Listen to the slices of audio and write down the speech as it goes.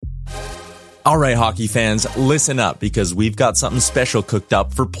All right, hockey fans, listen up because we've got something special cooked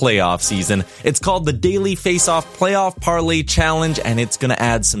up for playoff season. It's called the Daily Face-Off Playoff Parlay Challenge, and it's going to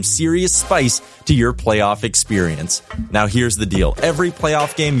add some serious spice to your playoff experience. Now, here's the deal. Every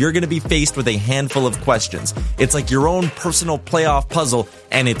playoff game, you're going to be faced with a handful of questions. It's like your own personal playoff puzzle,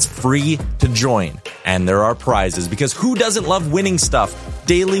 and it's free to join. And there are prizes, because who doesn't love winning stuff?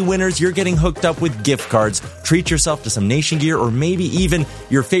 Daily winners, you're getting hooked up with gift cards. Treat yourself to some Nation gear or maybe even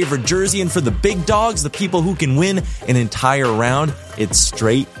your favorite jersey. And for the big dogs, the people who can win an entire round, it's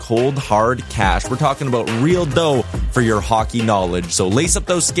straight, cold, hard cash. We're talking about real dough for your hockey knowledge. So lace up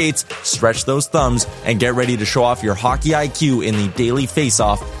those skates, stretch those thumbs, and get ready to show off your hockey IQ in the Daily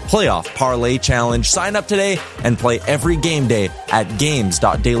Face-Off Playoff Parlay Challenge. Sign up today and play every game day at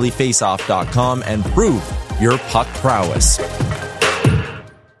games.dailyfaceoff.com and prove your puck prowess.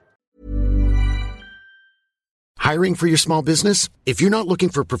 Hiring for your small business? If you're not looking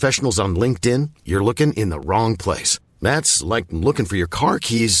for professionals on LinkedIn, you're looking in the wrong place. That's like looking for your car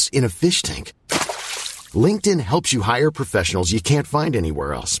keys in a fish tank. LinkedIn helps you hire professionals you can't find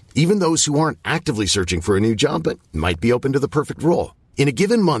anywhere else, even those who aren't actively searching for a new job but might be open to the perfect role. In a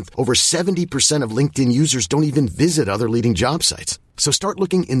given month, over 70% of LinkedIn users don't even visit other leading job sites. So start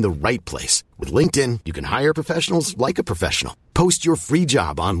looking in the right place. With LinkedIn, you can hire professionals like a professional. Post your free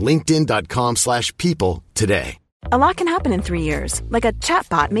job on linkedin.com/people today. A lot can happen in 3 years, like a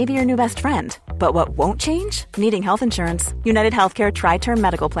chatbot may be your new best friend. But what won't change? Needing health insurance. United Healthcare Tri-Term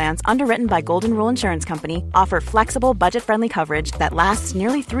Medical Plans, underwritten by Golden Rule Insurance Company, offer flexible, budget-friendly coverage that lasts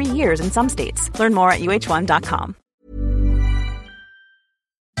nearly 3 years in some states. Learn more at uh1.com.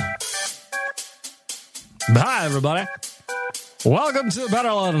 Hi, everybody. Welcome to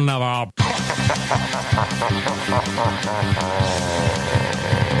Better Let Never.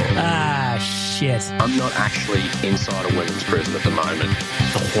 Shit. I'm not actually inside a women's prison at the moment.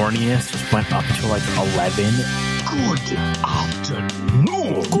 The horniness just went up to like 11. Good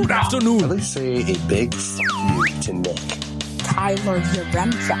afternoon. Good afternoon. At least say a big you to Nick. Tyler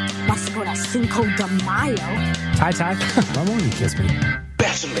Yaremchuk must go to Cinco de Mayo. Ty, why won't you kiss me?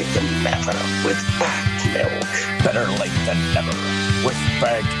 Better late than never with bagged milk. Better late than never with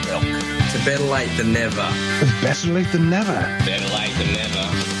bagged milk. It's better late than never. It's better late than never. Better late than never.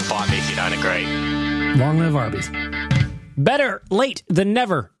 Fight me if you don't agree. Long live Arby's. Better late than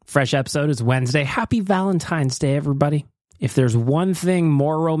never. Fresh episode is Wednesday. Happy Valentine's Day, everybody. If there's one thing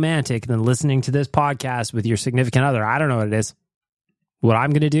more romantic than listening to this podcast with your significant other, I don't know what it is. What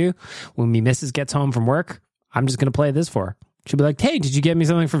I'm going to do when me missus gets home from work, I'm just going to play this for her. She'll be like, hey, did you get me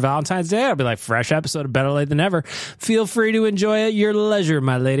something for Valentine's Day? I'll be like, fresh episode of Better Late Than Never. Feel free to enjoy it at your leisure,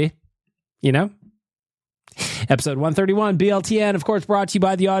 my lady. You know? Episode 131, BLTN, of course, brought to you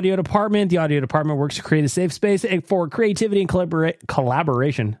by the Audio Department. The Audio Department works to create a safe space for creativity and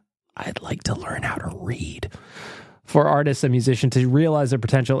collaboration. I'd like to learn how to read. For artists and musicians to realize their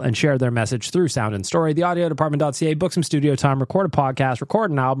potential and share their message through sound and story. The audiodepartment.ca, book some studio time, record a podcast, record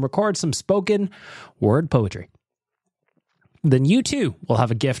an album, record some spoken word poetry. Then you too will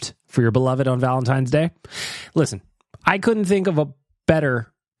have a gift for your beloved on Valentine's Day. Listen, I couldn't think of a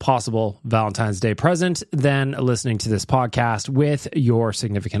better possible Valentine's Day present than listening to this podcast with your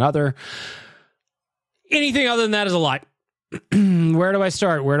significant other. Anything other than that is a lie. Where do I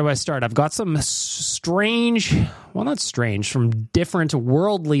start? I've got some from different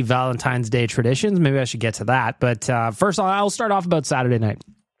worldly Valentine's Day traditions. Maybe I should get to that. But first, I'll start off about Saturday night.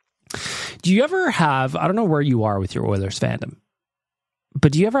 Do you ever have, I don't know where you are with your Oilers fandom,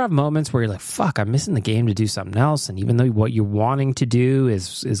 but do you ever have moments where you're like, fuck, I'm missing the game to do something else, and even though what you're wanting to do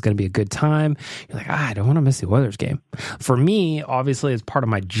is going to be a good time, you're like, I don't want to miss the Oilers game. For me, obviously, it's part of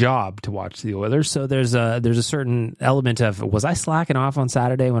my job to watch the Oilers, so there's a certain element of, was I slacking off on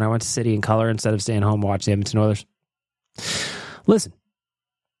Saturday when I went to City and Color instead of staying home and watching the Edmonton Oilers? Listen,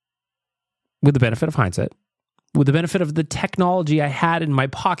 with the benefit of hindsight, with the benefit of the technology I had in my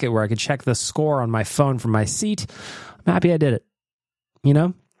pocket where I could check the score on my phone from my seat, I'm happy I did it. You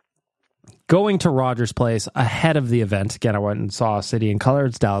know, going to Rogers Place ahead of the event. Again, I went and saw City and Color.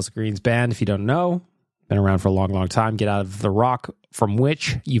 It's Dallas Green's band. If you don't know, been around for a long, long time. Get out of the rock from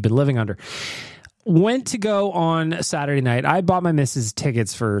which you've been living under. Went to go on Saturday night. I bought my missus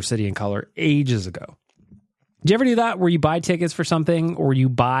tickets for City and Color ages ago. Did you ever do that where you buy tickets for something or you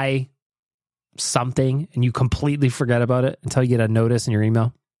buy something and you completely forget about it until you get a notice in your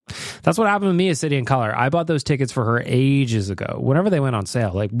email? That's what happened to me at City and Color. I bought those tickets for her ages ago, whenever they went on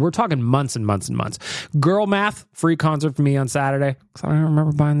sale. Like, we're talking months and months and months. Girl Math, free concert for me on Saturday, because I don't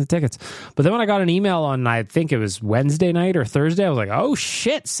remember buying the tickets. But then when I got an email on, I think it was Wednesday night or Thursday, I was like, oh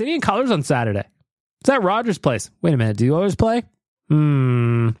shit, City and Color's on Saturday. It's at Rogers Place. Wait a minute, do you always play?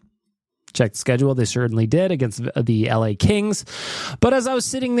 Check the schedule. They certainly did against the LA Kings. But as I was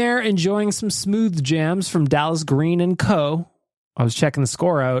sitting there enjoying some smooth jams from Dallas Green and Co., I was checking the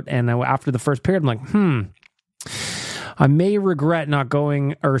score out, and after the first period, I'm like, I may regret not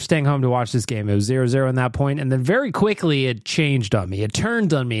going or staying home to watch this game. It was 0-0 in that point, and then very quickly it changed on me. It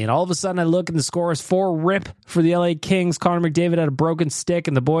turned on me, and all of a sudden I look and the score is 4-rip for the LA Kings. Connor McDavid had a broken stick,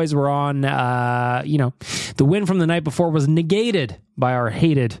 and the boys were on, the win from the night before was negated by our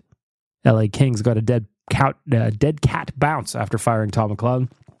hated LA Kings. Got a dead cat bounce after firing Tom McClellan.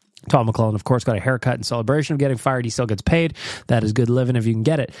 Tom McClellan, of course, got a haircut in celebration of getting fired. He still gets paid. That is good living if you can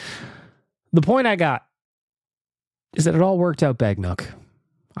get it. The point I got is that it all worked out, Bag Milk.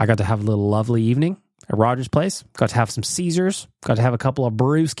 I got to have a little lovely evening at Rogers Place. Got to have some Caesars. Got to have a couple of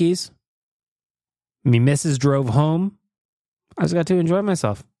brewskis. Me missus drove home. I just got to enjoy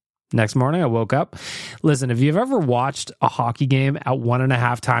myself. Next morning, I woke up. Listen, if you've ever watched a hockey game at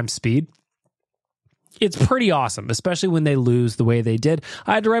 1.5 times speed, it's pretty awesome, especially when they lose the way they did.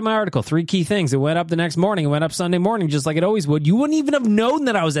 I had to write my article, 3 key things. It went up the next morning. It went up Sunday morning, just like it always would. You wouldn't even have known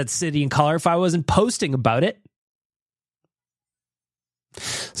that I was at City and Color if I wasn't posting about it.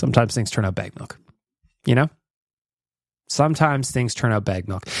 Sometimes things turn out bag milk, you know? Sometimes things turn out bag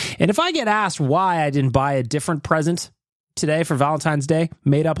milk. And if I get asked why I didn't buy a different present today for Valentine's Day,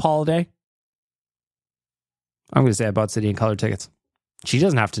 made up holiday, I'm going to say I bought City and Color tickets. She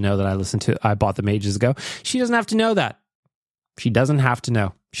doesn't have to know that I bought them ages ago. She doesn't have to know that. She doesn't have to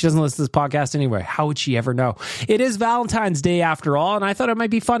know. She doesn't listen to this podcast anyway. How would she ever know? It is Valentine's Day after all, and I thought it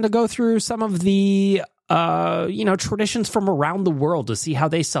might be fun to go through some of the traditions from around the world to see how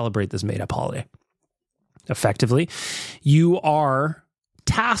they celebrate this made-up holiday. Effectively, you are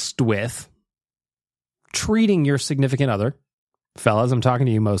tasked with treating your significant other, fellas, I'm talking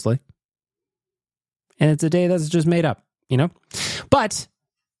to you mostly, and it's a day that's just made up, you know? But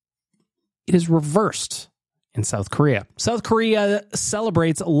it is reversed in South Korea. South Korea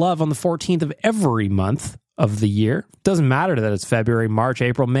celebrates love on the 14th of every month of the year. Doesn't matter that it's February, March,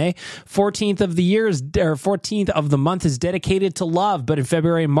 April, May. 14th of the month is dedicated to love, but in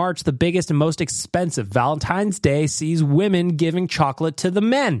February and March, the biggest and most expensive, Valentine's Day, sees women giving chocolate to the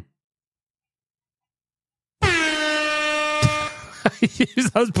men. I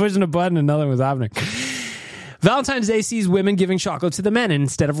was pushing a button and nothing was happening. Valentine's Day sees women giving chocolate to the men, and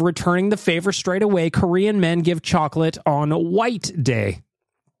instead of returning the favor straight away, Korean men give chocolate on White Day,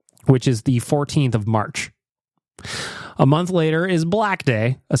 which is the 14th of March. A month later is Black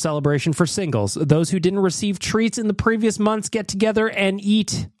Day, a celebration for singles. Those who didn't receive treats in the previous months get together and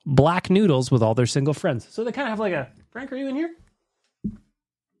eat black noodles with all their single friends. So they kind of have like a, Frank, are you in here? You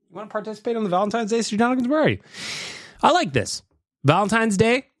want to participate on the Valentine's Day Shenanigans Party? I like this. Valentine's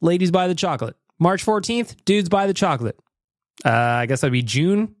Day, ladies buy the chocolate. March 14th, dudes buy the chocolate. I guess that'd be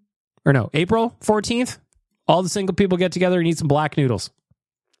April 14th. All the single people get together and eat some black noodles.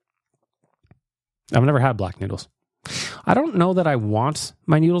 I've never had black noodles. I don't know that I want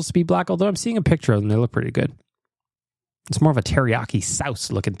my noodles to be black, although I'm seeing a picture of them. They look pretty good. It's more of a teriyaki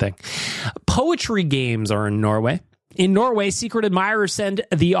sauce looking thing. Poetry games are in Norway. In Norway, secret admirers send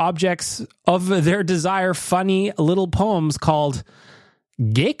the objects of their desire funny little poems called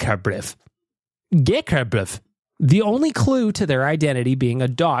Gekabrev. Gekabrev. The only clue to their identity being a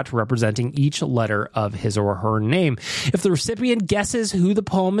dot representing each letter of his or her name. If the recipient guesses who the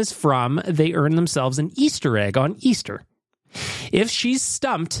poem is from, they earn themselves an Easter egg on Easter. If she's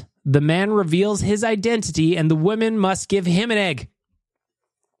stumped, the man reveals his identity and the woman must give him an egg.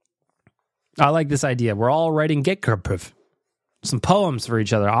 I like this idea. We're all writing Gekabrev. Some poems for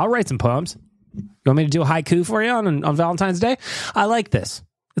each other. I'll write some poems. You want me to do a haiku for you on Valentine's Day? I like this.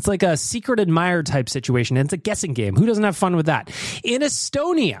 It's like a secret admirer type situation. And it's a guessing game. Who doesn't have fun with that? In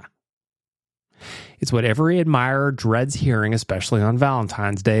Estonia, it's what every admirer dreads hearing, especially on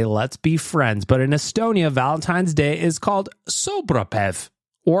Valentine's Day. Let's be friends. But in Estonia, Valentine's Day is called Sobrapev,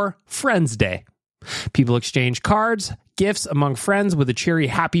 or Friends Day. People exchange cards, gifts among friends with a cheery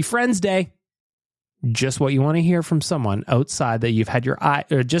Happy Friends Day. Just what you want to hear from someone outside that you've had your eye,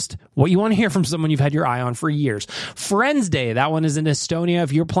 or just what you want to hear from someone you've had your eye on for years. Friends Day, that one is in Estonia.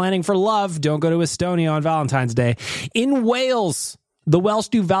 If you're planning for love, don't go to Estonia on Valentine's Day. In Wales, the Welsh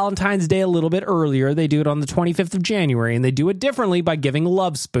do Valentine's Day a little bit earlier. They do it on the 25th of January, and they do it differently by giving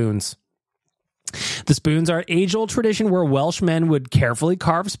love spoons. The spoons are an age-old tradition where Welsh men would carefully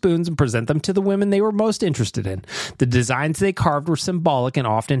carve spoons and present them to the women they were most interested in. The designs they carved were symbolic and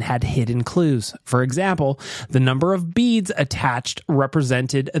often had hidden clues. For example, the number of beads attached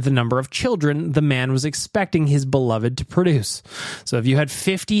represented the number of children the man was expecting his beloved to produce. So if you had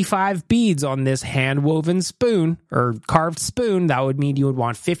 55 beads on this hand-woven spoon, or carved spoon, that would mean you would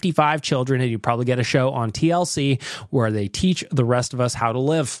want 55 children, and you'd probably get a show on TLC where they teach the rest of us how to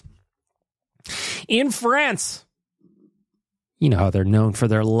live. In France, you know how they're known for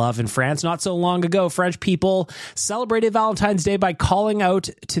their love in France. Not so long ago, French people celebrated Valentine's Day by calling out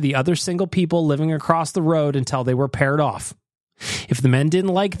to the other single people living across the road until they were paired off. If the men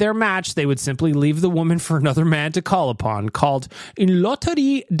didn't like their match, they would simply leave the woman for another man to call upon, called une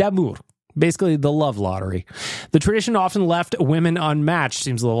loterie d'amour. Basically, the love lottery. The tradition often left women unmatched.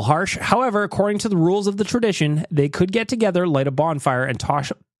 Seems a little harsh. However, according to the rules of the tradition, they could get together, light a bonfire, and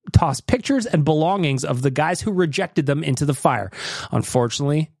toss pictures and belongings of the guys who rejected them into the fire.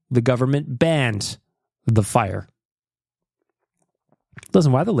 Unfortunately, the government banned the fire.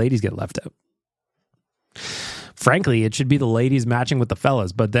 Listen, why the ladies get left out? Frankly, it should be the ladies matching with the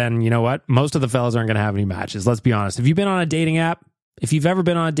fellas. But then, you know what? Most of the fellas aren't going to have any matches. Let's be honest. If you've been on a dating app, if you've ever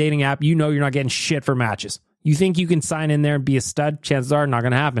been on a dating app, you know you're not getting shit for matches. You think you can sign in there and be a stud? Chances are not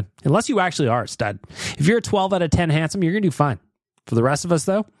going to happen. Unless you actually are a stud. If you're a 12 out of 10 handsome, you're going to do fine. For the rest of us,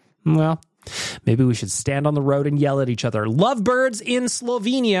 though, well, maybe we should stand on the road and yell at each other. Lovebirds in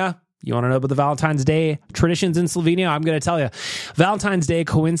Slovenia. You want to know about the Valentine's Day traditions in Slovenia? I'm going to tell you. Valentine's Day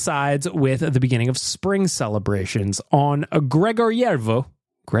coincides with the beginning of spring celebrations on Gregorjevo.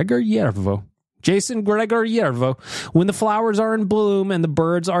 Jason Gregorjevo. When the flowers are in bloom and the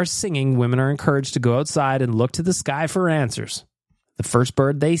birds are singing, women are encouraged to go outside and look to the sky for answers. The first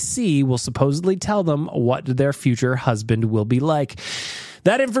bird they see will supposedly tell them what their future husband will be like.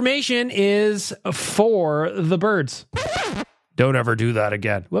 That information is for the birds. Don't ever do that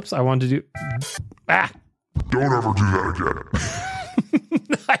again. Whoops, I wanted to do... Don't ever do that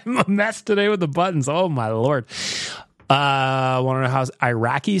again. I'm a mess today with the buttons. Oh, my Lord. Want to know how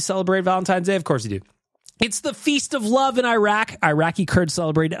Iraqis celebrate Valentine's Day? Of course you do. It's the Feast of Love in Iraq. Iraqi Kurds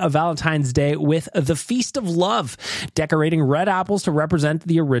celebrate a Valentine's Day with the Feast of Love, decorating red apples to represent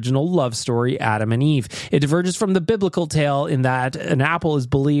the original love story, Adam and Eve. It diverges from the biblical tale in that an apple is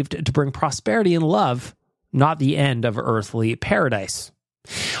believed to bring prosperity and love, not the end of earthly paradise.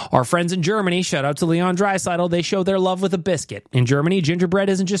 Our friends in Germany, shout out to Leon Dreisaitl, they show their love with a biscuit. In Germany, gingerbread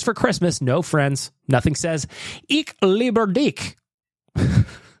isn't just for Christmas. No, friends. Nothing says, Ich liebe dich.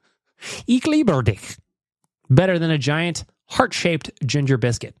 Ich liebe dich. Better than a giant heart-shaped ginger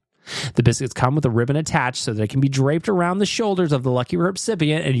biscuit. The biscuits come with a ribbon attached so that it can be draped around the shoulders of the lucky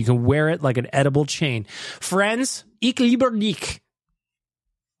recipient and you can wear it like an edible chain. Friends, Ich liebe dich.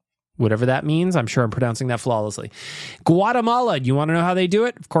 Whatever that means, I'm sure I'm pronouncing that flawlessly. Guatemala, you want to know how they do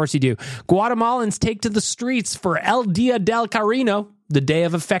it? Of course you do. Guatemalans take to the streets for El Dia del Cariño, the Day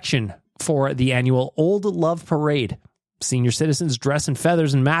of Affection, for the annual Old Love Parade. Senior citizens dress in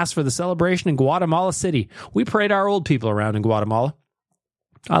feathers and masks for the celebration in Guatemala City. We parade our old people around in Guatemala.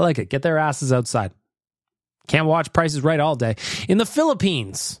 I like it. Get their asses outside. Can't watch Price is Right all day. In the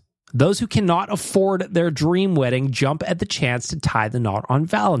Philippines, those who cannot afford their dream wedding jump at the chance to tie the knot on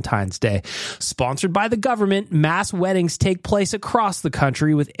Valentine's Day. Sponsored by the government, mass weddings take place across the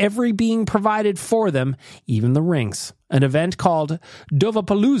country with every being provided for them, even the rings. An event called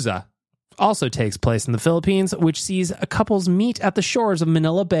Dovapalooza also takes place in the Philippines, which sees couples meet at the shores of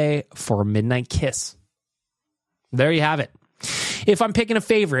Manila Bay for a midnight kiss. There you have it. If I'm picking a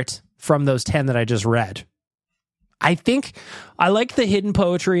favorite from those 10 that I just read, I think I like the hidden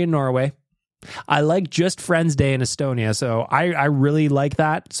poetry in Norway. I like Just Friends Day in Estonia, so I really like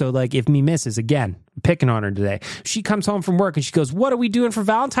that. So, like, if me misses, again, I'm picking on her today. She comes home from work and she goes, "What are we doing for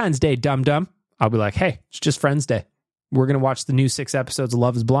Valentine's Day, dum-dum?" I'll be like, "Hey, it's Just Friends Day. We're going to watch the new 6 episodes of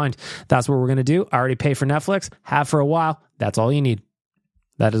Love is Blind. That's what we're going to do. I already pay for Netflix. Have for a while. That's all you need.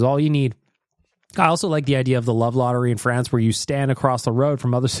 That is all you need." I also like the idea of the love lottery in France where you stand across the road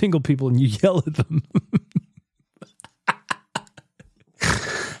from other single people and you yell at them.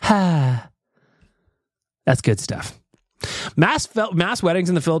 That's good stuff. Mass weddings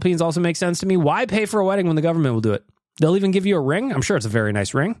in the Philippines also make sense to me. Why pay for a wedding when the government will do it? They'll even give you a ring. I'm sure it's a very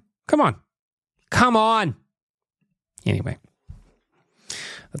nice ring. Come on. Anyway,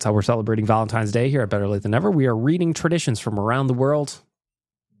 that's how we're celebrating Valentine's Day here at Better Late Than Never. We are reading traditions from around the world.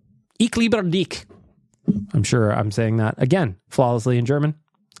 Ich liebe dich. I'm sure I'm saying that again flawlessly in German.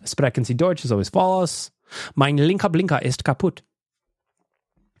 Sprechen Sie Deutsch is always flawless. Mein linker Blinker ist kaputt.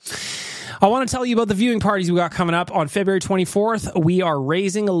 I want to tell you about the viewing parties we got coming up on February 24th. We are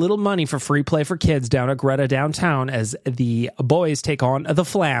raising a little money for free play for kids down at Greta downtown as the boys take on the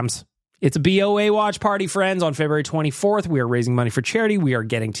Flams. It's a BOA watch party, friends, on February 24th. We are raising money for charity. We are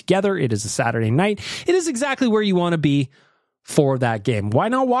getting together. It is a Saturday night. It is exactly where you want to be for that game. Why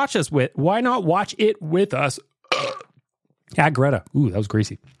not watch it with us at Greta? Ooh, that was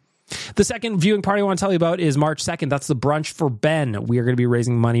greasy. The second viewing party I want to tell you about is March 2nd. That's the Brunch for Ben. We are going to be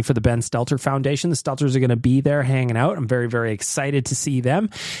raising money for the Ben Stelter Foundation. The Stelters are going to be there hanging out. I'm very, very excited to see them.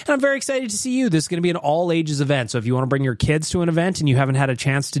 And I'm very excited to see you. This is going to be an all-ages event. So if you want to bring your kids to an event and you haven't had a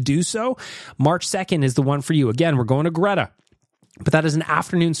chance to do so, March 2nd is the one for you. Again, we're going to Greta. But that is an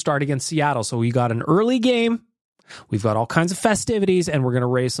afternoon start against Seattle. So we got an early game. We've got all kinds of festivities, and we're going to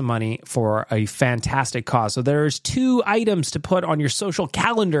raise some money for a fantastic cause. So there's 2 items to put on your social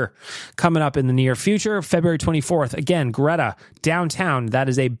calendar coming up in the near future. February 24th, again, Greta, downtown. That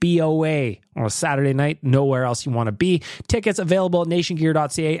is a BOA on a Saturday night, nowhere else you want to be. Tickets available at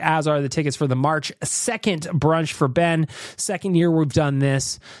nationgear.ca, as are the tickets for the March 2nd Brunch for Ben. Second year we've done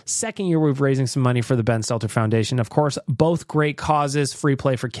this. Second year we're raising some money for the Ben Stelter Foundation. Of course, both great causes, free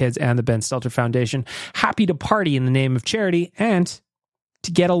play for kids and the Ben Stelter Foundation. Happy to party in the name of charity and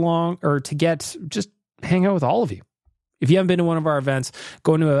to get along or to get just hang out with all of you. If you haven't been to one of our events,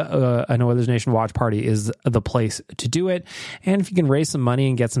 going to an Oilers Nation watch party is the place to do it. And if you can raise some money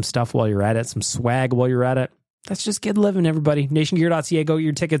and get some stuff while you're at it, some swag while you're at it, that's just good living, everybody. Nationgear.ca, go get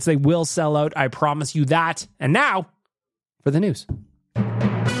your tickets. They will sell out. I promise you that. And now for the news.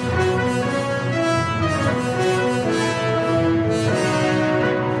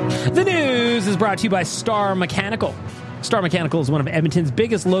 The news is brought to you by Star Mechanical. Star Mechanical is one of Edmonton's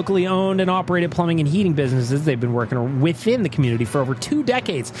biggest locally owned and operated plumbing and heating businesses. They've been working within the community for over 2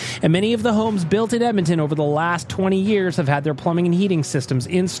 decades, and many of the homes built in Edmonton over the last 20 years have had their plumbing and heating systems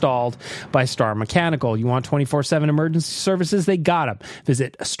installed by Star Mechanical. You want 24/7 emergency services? They got them.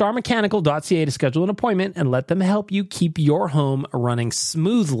 Visit starmechanical.ca to schedule an appointment and let them help you keep your home running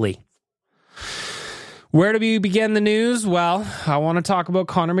smoothly. Where do we begin the news? Well, I want to talk about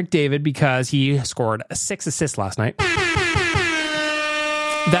Connor McDavid because he scored 6 assists last night.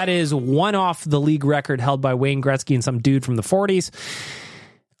 That is one off the league record held by Wayne Gretzky and some dude from the 40s.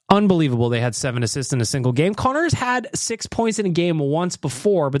 Unbelievable. They had 7 assists in a single game. Connor's had 6 points in a game once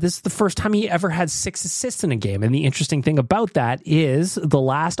before, but this is the first time he ever had 6 assists in a game. And the interesting thing about that is the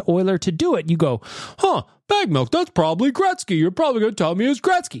last Oiler to do it, you go, bag milk, that's probably Gretzky. You're probably going to tell me it was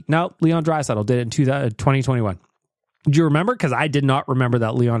Gretzky. No, Leon Draisaitl did it in 2021. Do you remember? Because I did not remember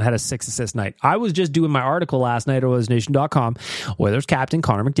that Leon had a 6 assist night. I was just doing my article last night at OilersNation.com. Oilers captain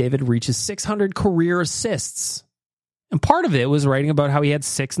Connor McDavid reaches 600 career assists. And part of it was writing about how he had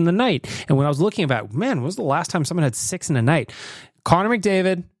 6 in the night. And when I was looking about, man, when was the last time someone had 6 in a night? Connor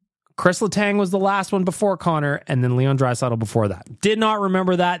McDavid, Chris Letang was the last one before Connor, and then Leon Draisaitl before that. Did not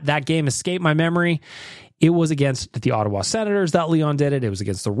remember that. That game escaped my memory. It was against the Ottawa Senators that Leon did it. It was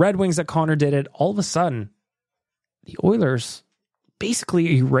against the Red Wings that Connor did it. All of a sudden, the Oilers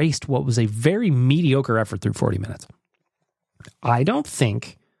basically erased what was a very mediocre effort through 40 minutes. I don't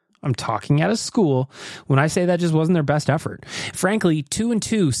think I'm talking out of school when I say that just wasn't their best effort. Frankly,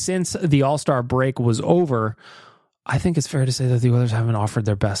 2-2 since the All-Star break was over, I think it's fair to say that the Oilers haven't offered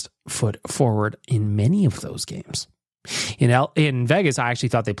their best foot forward in many of those games. In Vegas, I actually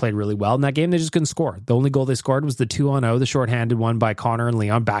thought they played really well in that game. They just couldn't score. The only goal they scored was the 2-0, the shorthanded one by Connor and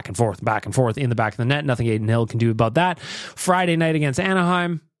Leon, back and forth in the back of the net. Nothing Aiden Hill can do about that. Friday night against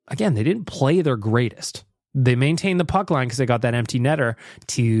Anaheim, again, they didn't play their greatest. They maintained the puck line because they got that empty netter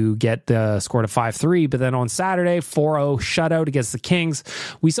to get the score to 5-3. But then on Saturday, 4-0 shutout against the Kings.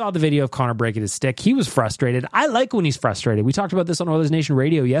 We saw the video of Connor breaking his stick. He was frustrated. I like when he's frustrated. We talked about this on Oilers Nation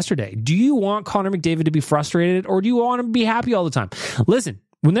Radio yesterday. Do you want Connor McDavid to be frustrated, or do you want him to be happy all the time? Listen,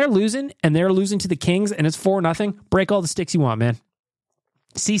 when they're losing and they're losing to the Kings and it's 4-0, break all the sticks you want, man.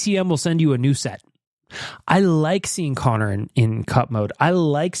 CCM will send you a new set. I like seeing Connor in cup mode. I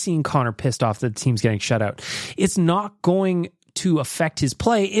like seeing Connor pissed off that the team's getting shut out. It's not going to affect his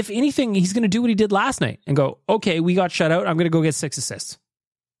play. If anything, he's going to do what he did last night and go, okay, we got shut out. I'm going to go get 6 assists.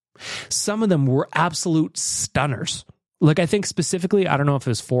 Some of them were absolute stunners. Like, I think specifically, I don't know if it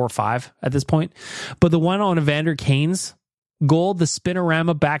was 4 or 5 at this point, but the one on Evander Kane's goal, the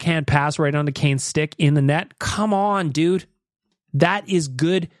spinorama backhand pass right onto Kane's stick in the net. Come on, dude. That is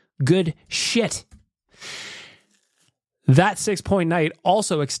good shit. That 6-point night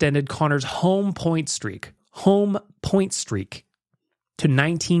also extended Connor's home point streak to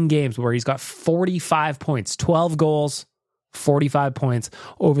 19 games where he's got 45 points, 12 goals, 45 points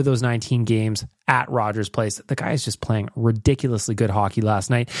over those 19 games at Rogers Place. The guy is just playing ridiculously good hockey last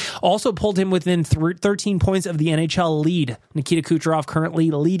night. Also pulled him within 13 points of the NHL lead. Nikita Kucherov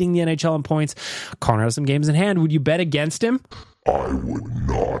currently leading the NHL in points. Connor has some games in hand. Would you bet against him? I would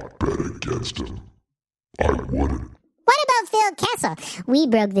not bet against him. I wouldn't. What about Phil Kessel? We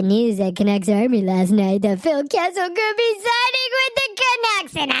broke the news at Canucks Army last night that Phil Kessel could be signing with the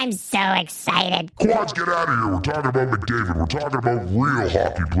Canucks, and I'm so excited. Quads, get out of here. We're talking about McDavid. We're talking about real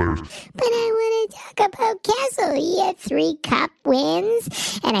hockey players. But I want to talk about Kessel. He had 3 cup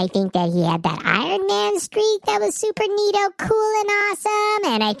wins, and I think that he had that Iron Man streak that was super neato, cool, and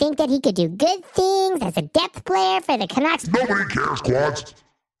awesome, and I think that he could do good things as a depth player for the Canucks. Nobody cares, Quads.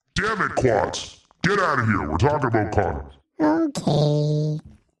 Damn it, Quads. Get out of here. We're talking about Connor. Okay.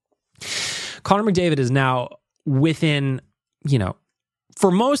 Connor McDavid is now within,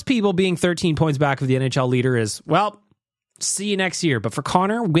 for most people being 13 points back of the NHL leader is, well, see you next year. But for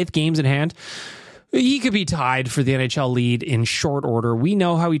Connor, with games in hand, he could be tied for the NHL lead in short order. We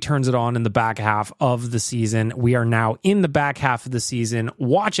know how he turns it on in the back half of the season. We are now in the back half of the season.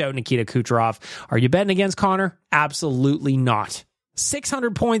 Watch out, Nikita Kucherov. Are you betting against Connor? Absolutely not.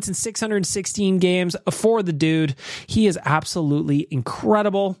 600 points in 616 games for the dude. He is absolutely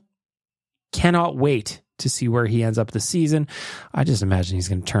incredible. Cannot wait to see where he ends up this season. I just imagine he's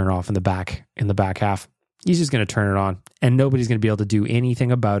going to turn it off in the back half. He's just going to turn it on, and nobody's going to be able to do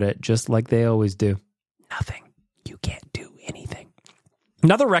anything about it, just like they always do. Nothing. You can't do anything.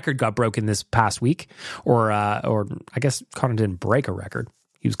 Another record got broken this past week, or I guess Connor didn't break a record.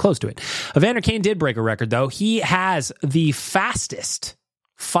 He was close to it. Evander Kane did break a record, though. He has the fastest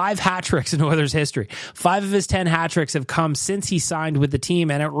 5 hat tricks in Oilers history. 5 of his 10 hat tricks have come since he signed with the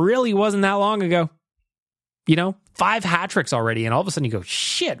team, and it really wasn't that long ago. 5 hat tricks already, and all of a sudden you go,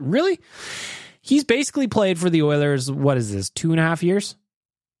 shit, really? He's basically played for the Oilers, what is this, 2.5 years?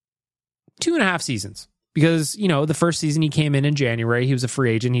 2.5 seasons. Because, the first season he came in January, he was a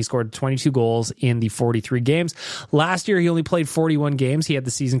free agent. He scored 22 goals in the 43 games. Last year, he only played 41 games. He had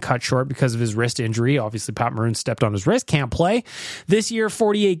the season cut short because of his wrist injury. Obviously, Pat Maroon stepped on his wrist, can't play. This year,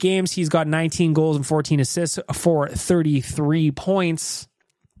 48 games. He's got 19 goals and 14 assists for 33 points.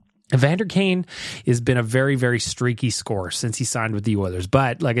 Evander Kane has been a very, very streaky scorer since he signed with the Oilers.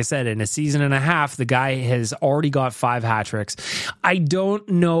 But like I said, in a season and a half, the guy has already got 5 hat tricks. I don't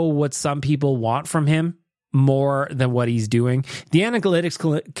know what some people want from him more than what he's doing. The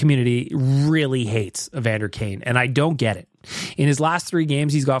analytics community really hates Evander Kane, and I don't get it. In his last 3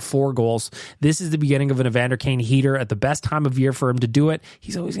 games, he's got 4 goals. This is the beginning of an Evander Kane heater at the best time of year for him to do it.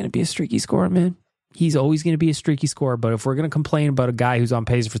 He's always going to be a streaky scorer, man. He's always going to be a streaky scorer, but if we're going to complain about a guy who's on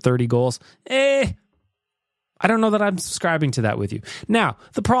pace for 30 goals, I don't know that I'm subscribing to that with you. Now,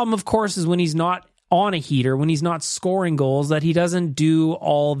 the problem, of course, is when he's not on a heater, when he's not scoring goals, that he doesn't do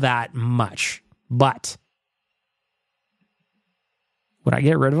all that much. But would I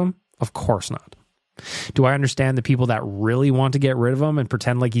get rid of him? Of course not. Do I understand the people that really want to get rid of him and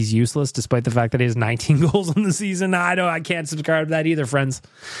pretend like he's useless despite the fact that he has 19 goals in the season? I can't subscribe to that either, friends.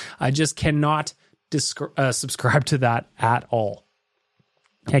 I just cannot subscribe to that at all.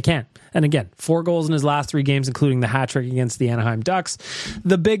 I can't. And again, 4 goals in his last 3 games, including the hat trick against the Anaheim Ducks.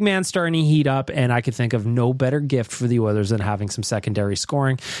 The big man's starting to heat up, and I could think of no better gift for the Oilers than having some secondary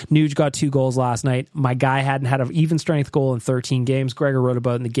scoring. Nuge got 2 goals last night. My guy hadn't had an even strength goal in 13 games. Gregor wrote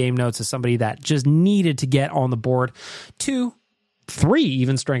about it in the game notes as somebody that just needed to get on the board. 3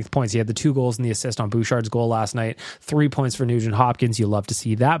 even strength points. He had the 2 goals and the assist on Bouchard's goal last night. 3 points for Nugent Hopkins. You love to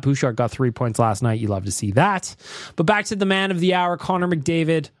see that. Bouchard got 3 points last night. You love to see that. But back to the man of the hour, Connor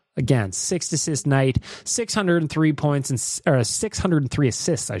McDavid. Again, 6 assist night, 603 points, or 603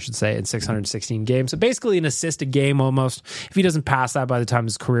 assists, I should say, in 616 games. So basically an assist a game almost. If he doesn't pass that by the time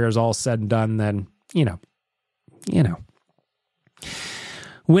his career is all said and done, then, you know.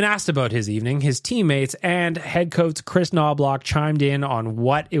 When asked about his evening, his teammates and head coach Chris Knobloch chimed in on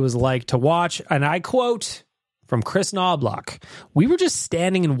what it was like to watch. And I quote from Chris Knobloch, "We were just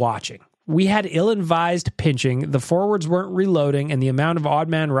standing and watching. We had ill-advised pinching. The forwards weren't reloading, and the amount of odd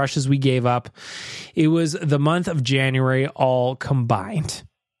man rushes we gave up. It was the month of January all combined."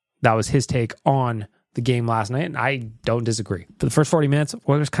 That was his take on the game last night, and I don't disagree. For the first 40 minutes,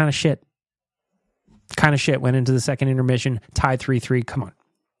 Oilers kind of shit. Went into the second intermission, tied 3-3. Come on.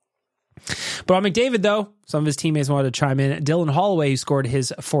 But on McDavid, though, some of his teammates wanted to chime in. Dylan Holloway, who scored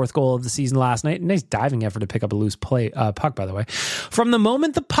his 4th goal of the season last night. Nice diving effort to pick up a loose puck, by the way. From the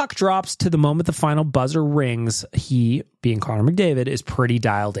moment the puck drops to the moment the final buzzer rings, he, being Connor McDavid, is pretty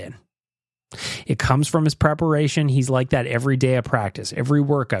dialed in. It comes from his preparation. He's like that every day of practice, every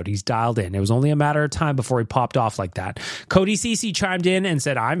workout. He's dialed in. It was only a matter of time before he popped off like that. Cody Ceci chimed in and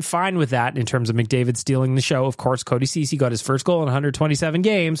said, I'm fine with that in terms of McDavid stealing the show. Of course, Cody Ceci got his first goal in 127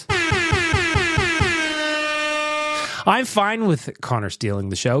 games. I'm fine with Connor stealing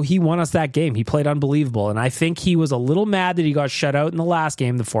the show. He won us that game. He played unbelievable. And I think he was a little mad that he got shut out in the last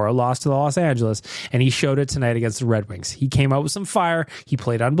game, the 4-0 loss to Los Angeles. And he showed it tonight against the Red Wings. He came out with some fire. He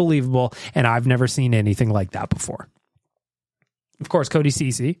played unbelievable. And I've never seen anything like that before. Of course, Cody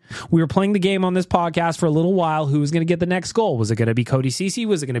Ceci. We were playing the game on this podcast for a little while. Who was going to get the next goal? Was it going to be Cody Ceci?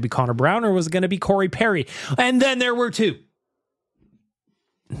 Was it going to be Connor Brown? Or was it going to be Corey Perry? And then there were two.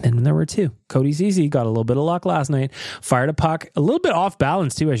 Cody Ceci got a little bit of luck last night. Fired a puck, a little bit off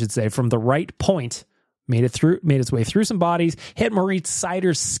balance too, I should say, from the right point. Made its way through some bodies, hit Moritz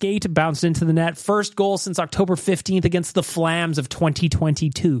Seider's skate, bounced into the net. First goal since October 15th against the Flams of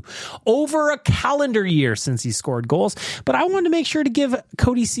 2022. Over a calendar year since he scored goals. But I wanted to make sure to give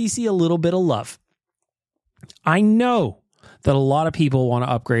Cody Ceci a little bit of love. I know that a lot of people want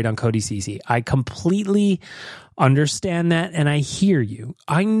to upgrade on Cody Ceci. I completely understand that, and I hear you.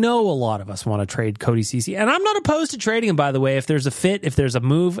 I know a lot of us want to trade Cody Ceci, and I'm not opposed to trading him, by the way, if there's a fit, if there's a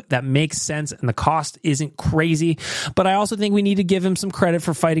move that makes sense and the cost isn't crazy. But I also think we need to give him some credit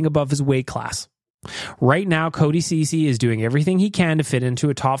for fighting above his weight class. Right now, Cody Ceci is doing everything he can to fit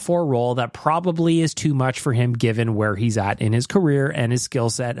into a top 4 role that probably is too much for him given where he's at in his career and his skill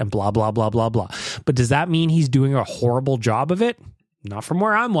set and blah, blah, blah, blah, blah. But does that mean he's doing a horrible job of it? Not from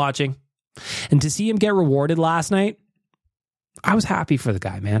where I'm watching. And to see him get rewarded last night, I was happy for the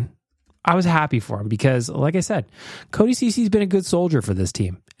guy, man. I was happy for him because, like I said, Cody Ceci's been a good soldier for this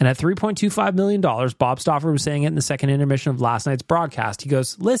team. And at $3.25 million, Bob Stauffer was saying it in the second intermission of last night's broadcast. He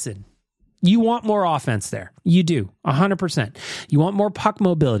goes, listen, you want more offense there. You do, 100%. You want more puck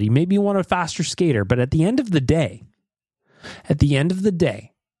mobility. Maybe you want a faster skater. But at the end of the day,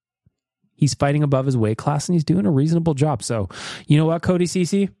 he's fighting above his weight class and he's doing a reasonable job. So, you know what, Cody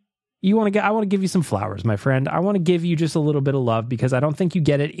Ceci? I want to give you some flowers, my friend. I want to give you just a little bit of love because I don't think you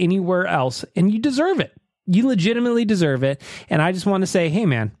get it anywhere else, and you deserve it. You legitimately deserve it. And I just want to say, hey,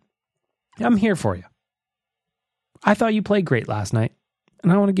 man, I'm here for you. I thought you played great last night,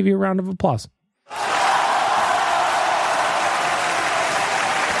 and I want to give you a round of applause.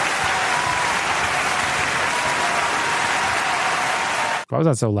 Why was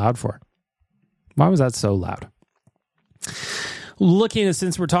that so loud for? Why was that so loud? Looking at,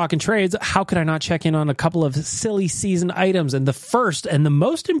 since we're talking trades, how could I not check in on a couple of silly season items? And the first and the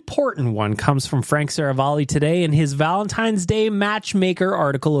most important one comes from Frank Saravalli today in his Valentine's Day Matchmaker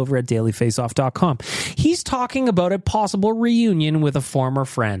article over at dailyfaceoff.com. He's talking about a possible reunion with a former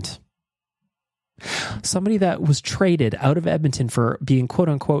friend. Somebody that was traded out of Edmonton for being quote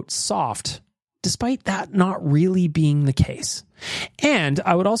unquote soft, despite that not really being the case. And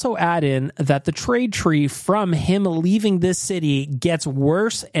I would also add in that the trade tree from him leaving this city gets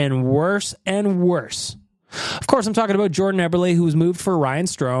worse and worse and worse. Of course, I'm talking about Jordan Eberle, who was moved for Ryan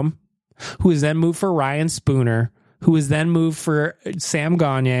Strome, who was then moved for Ryan Spooner, who was then moved for Sam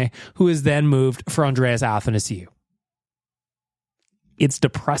Gagner, who was then moved for Andreas Athanasiou. It's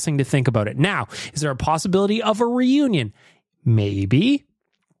depressing to think about it. Now, is there a possibility of a reunion? Maybe.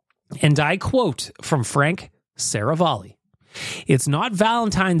 And I quote from Frank Saravalli. It's not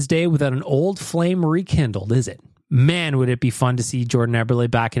Valentine's Day without an old flame rekindled, is it? Man, would it be fun to see Jordan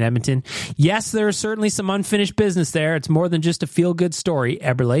Eberle back in Edmonton. Yes, there is certainly some unfinished business there. It's more than just a feel-good story.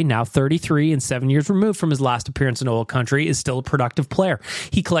 Eberle, now 33 and 7 years removed from his last appearance in Oil Country, is still a productive player.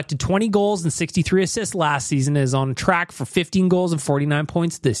 He collected 20 goals and 63 assists last season and is on track for 15 goals and 49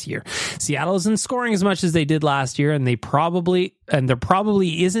 points this year. Seattle isn't scoring as much as they did last year, and there probably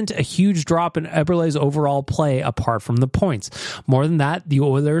isn't a huge drop in Eberle's overall play apart from the points. More than that,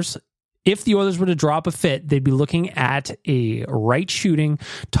 if the Oilers were to drop a fit, they'd be looking at a right-shooting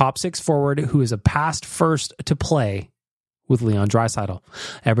top 6 forward who is a past first to play with Leon Draisaitl.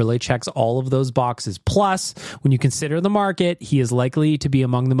 Eberle checks all of those boxes. Plus, when you consider the market, he is likely to be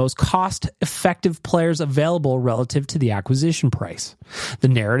among the most cost-effective players available relative to the acquisition price. The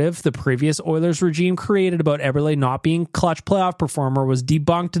narrative the previous Oilers regime created about Eberle not being clutch playoff performer was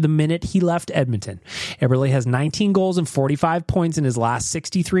debunked the minute he left Edmonton. Eberle has 19 goals and 45 points in his last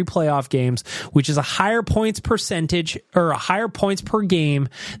 63 playoff games, which is a higher points percentage or a higher points per game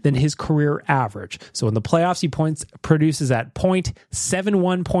than his career average. So in the playoffs, he produces at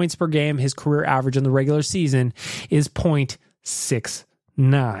 0.71 points per game. His career average in the regular season is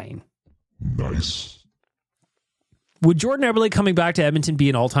 0.69. Nice. Would Jordan Eberle coming back to Edmonton be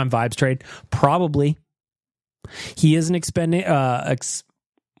an all-time vibes trade? Probably. He is an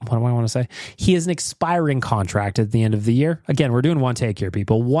what do I want to say? He has an expiring contract at the end of the year. Again, we're doing one take here,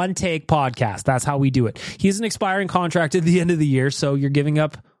 people. One take podcast. That's how we do it. He has an expiring contract at the end of the year, so you're giving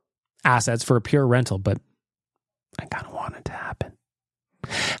up assets for a pure rental, but I kind of want it to happen.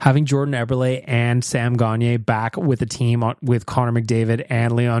 Having Jordan Eberle and Sam Gagner back with the team with Connor McDavid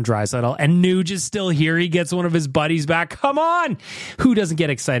and Leon Draisaitl, and Nuge is still here. He gets one of his buddies back. Come on! Who doesn't get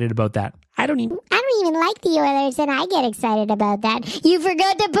excited about that? I don't even like the Oilers, and I get excited about that. You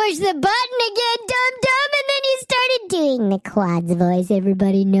forgot to push the button again, dum-dum, and then you started doing the Quads voice.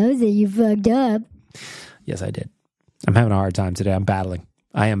 Everybody knows that you fucked up. Yes, I did. I'm having a hard time today.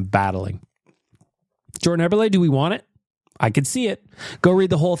 I am battling. Jordan Eberle, do we want it? I could see it. Go read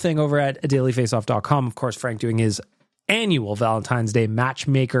the whole thing over at dailyfaceoff.com. Of course, Frank doing his annual Valentine's Day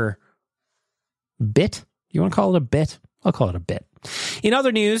matchmaker bit. You want to call it a bit? I'll call it a bit. In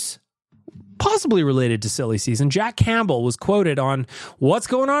other news, possibly related to silly season, Jack Campbell was quoted on, "What's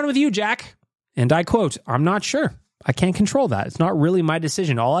going on with you, Jack?" And I quote, "I'm not sure. I can't control that. It's not really my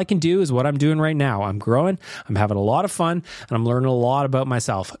decision. All I can do is what I'm doing right now. I'm growing, I'm having a lot of fun, and I'm learning a lot about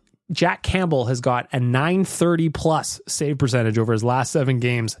myself." Jack Campbell has got a .930 plus save percentage over his last 7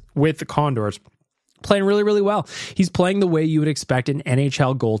 games with the Condors. Playing really, really well. He's playing the way you would expect an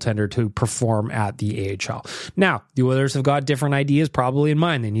NHL goaltender to perform at the AHL. Now, the Oilers have got different ideas probably in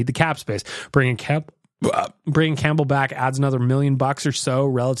mind. They need the cap space. Bringing Campbell back adds another $1 million or so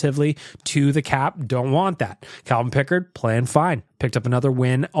relatively to the cap. Don't want that. Calvin Pickard playing fine. Picked up another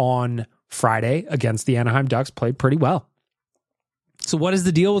win on Friday against the Anaheim Ducks. Played pretty well. So what is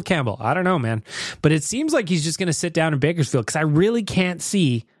the deal with Campbell? I don't know, man. But it seems like he's just going to sit down in Bakersfield because I really can't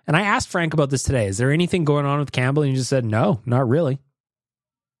see. And I asked Frank about this today. Is there anything going on with Campbell? And he just said, no, not really.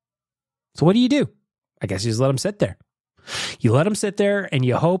 So what do? I guess you just let him sit there. You let him sit there and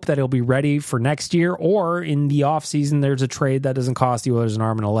you hope that he'll be ready for next year, or in the offseason, there's a trade that doesn't cost the Oilers an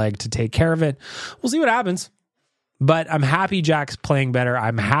arm and a leg to take care of it. We'll see what happens. But I'm happy Jack's playing better.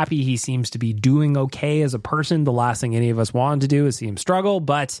 I'm happy he seems to be doing okay as a person. The last thing any of us wanted to do is see him struggle,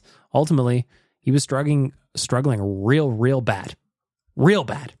 but ultimately he was struggling real bad. Real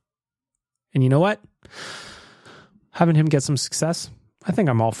bad. And you know what? Having him get some success, I think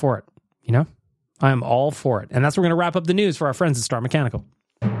I'm all for it. You know? I am all for it. And that's where we're going to wrap up the news for our friends at Star Mechanical.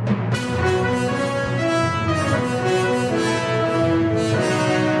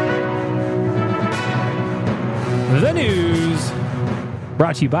 The news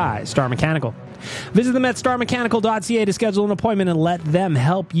brought to you by Star Mechanical. Visit them at starmechanical.ca to schedule an appointment and let them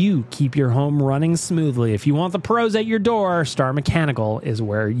help you keep your home running smoothly. If you want the pros at your door, Star Mechanical is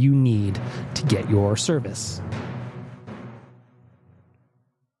where you need to get your service.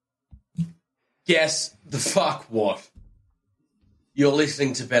 Guess the fuck what? You're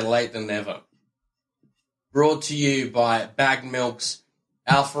listening to Better Late Than Never. Brought to you by Bag Milk's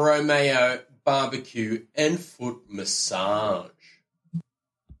Alfa Romeo Barbecue and Foot Massage.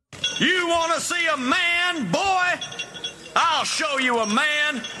 You want to see a man, boy? I'll show you a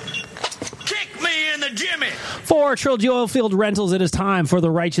man. Kick me in the jimmy. For Trilogy Oilfield Rentals, it is time for the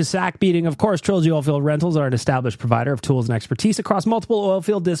righteous sack beating. Of course, Trilogy Oilfield Rentals are an established provider of tools and expertise across multiple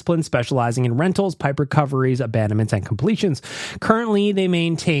oilfield disciplines, specializing in rentals, pipe recoveries, abandonments, and completions. Currently, they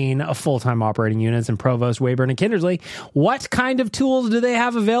maintain a full-time operating units in Provost, Weyburn, and Kindersley. What kind of tools do they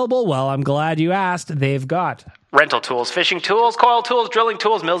have available? Well, I'm glad you asked. They've got rental tools, fishing tools, coil tools, drilling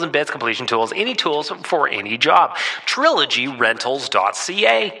tools, mills and bits, completion tools, any tools for any job.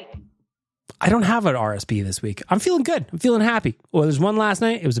 TrilogyRentals.ca. I don't have an RSP this week. I'm feeling good. I'm feeling happy. Well, there's one last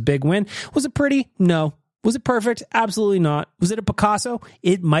night. It was a big win. Was it pretty? No. Was it perfect? Absolutely not. Was it a Picasso?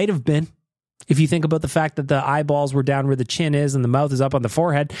 It might have been. If you think about the fact that the eyeballs were down where the chin is and the mouth is up on the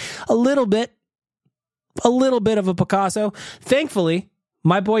forehead, a little bit of a Picasso. Thankfully,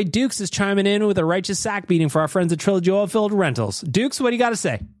 my boy Dukes is chiming in with a righteous sack beating for our friends at Trilogy Oilfield Rentals. Dukes, what do you got to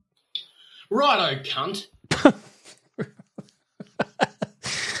say? Righto, cunt.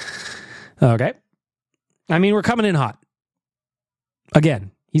 Okay. I mean, we're coming in hot.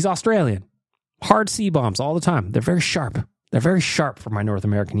 Again, he's Australian. Hard C-bombs all the time. They're very sharp. They're very sharp for my North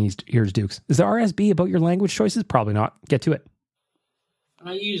American ears, Dukes. Is the RSB about your language choices? Probably not. Get to it.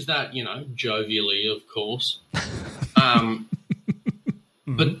 I use that, jovially, of course.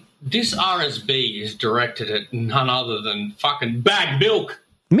 But this RSB is directed at none other than fucking Bag Milk.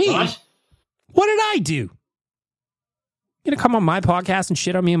 Me? Right? What did I do? You gonna come on my podcast and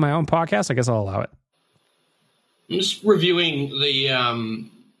shit on me in my own podcast? I guess I'll allow it. I'm just reviewing the,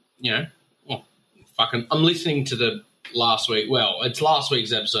 I'm listening to the last week. Well, it's last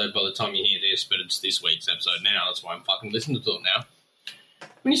week's episode by the time you hear this, but it's this week's episode now. That's why I'm fucking listening to it now.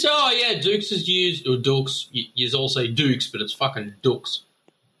 When you say, oh yeah, Dukes is used, or Dukes, you all say Dukes, but it's fucking Dukes.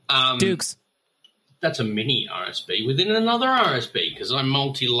 Dukes. That's a mini RSB within another RSB because I'm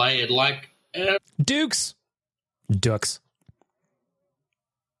multi-layered like... Dukes. Dukes.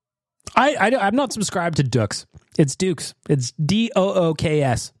 I'm not subscribed to Dukes. It's Dukes. It's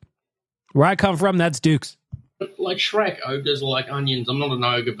Dooks. Where I come from, that's Dukes. Like Shrek, ogres are like onions. I'm not an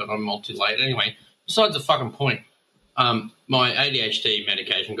ogre, but I'm multi-layered. Anyway, besides the fucking point, my ADHD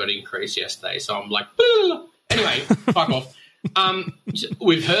medication got increased yesterday, so I'm like... Anyway, fuck off.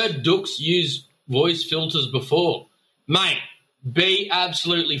 We've heard Dukes use voice filters before. Mate, be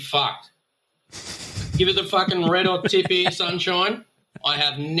absolutely fucked. Give it the fucking red hot tip here, sunshine. I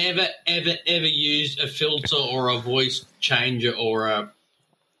have never, ever, ever used a filter or a voice changer or a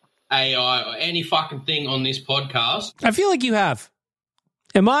AI or any fucking thing on this podcast. I feel like you have.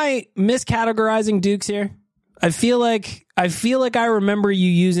 Am I miscategorizing Dukes here? I feel like I remember you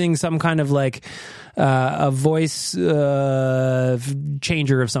using some kind of like a voice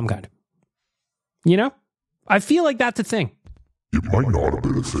changer of some kind. You know? I feel like that's a thing. It might not have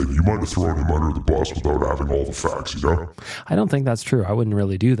been a thing. You might have thrown him under the bus without having all the facts, you know? I don't think that's true. I wouldn't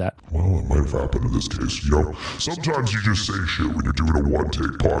really do that. Well, it might have happened in this case, you know? Sometimes you just say shit when you're doing a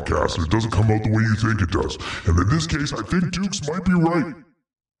one-take podcast and it doesn't come out the way you think it does. And in this case, I think Dukes might be right.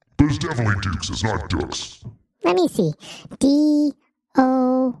 But it's definitely Dukes. It's not Dukes. Let me see. D-O-O-K-S.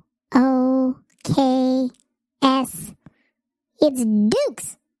 It's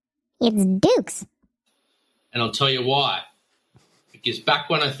Dukes. It's Dukes. And I'll tell you why. Because back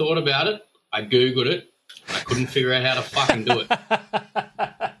when I thought about it, I Googled it. I couldn't figure out how to fucking do it.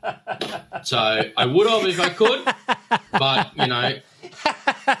 So I would have if I could, but, you know,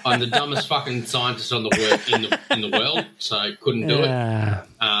 I'm the dumbest fucking scientist in the world, so I couldn't do it.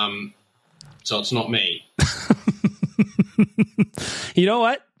 So it's not me. You know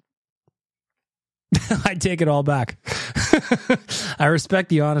what? I take it all back. I respect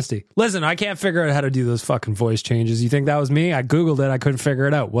the honesty. Listen, I can't figure out how to do those fucking voice changes. You think that was me? I Googled it. I couldn't figure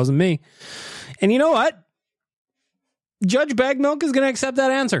it out. It wasn't me. And you know what? Judge Bagmilk is going to accept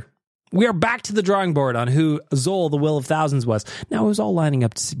that answer. We are back to the drawing board on who Zol, the Will of Thousands, was. Now, it was all lining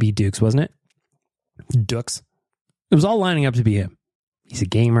up to be Dukes, wasn't it? Dukes. It was all lining up to be him. He's a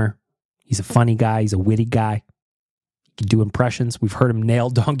gamer. He's a funny guy. He's a witty guy. He can do impressions. We've heard him nail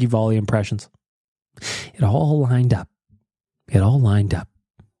Donkey Volley impressions. It all lined up. It all lined up.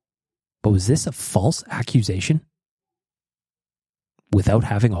 But was this a false accusation? Without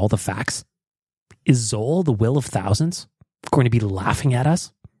having all the facts? Is Zol, the Will of Thousands, going to be laughing at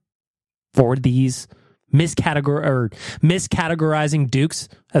us for these miscategorizing Dukes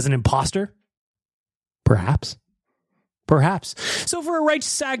as an imposter? Perhaps. Perhaps. So for a righteous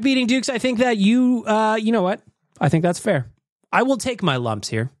sack beating Dukes, I think that you know what? I think that's fair. I will take my lumps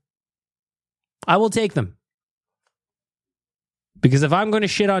here. I will take them. Because if I'm going to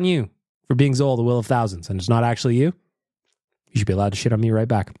shit on you for being Zol, the Will of Thousands, and it's not actually you, you should be allowed to shit on me right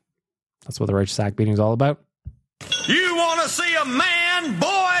back. That's what the righteous sack beating is all about. You want to see a man,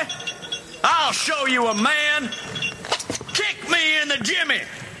 boy? I'll show you a man. Kick me in the jimmy.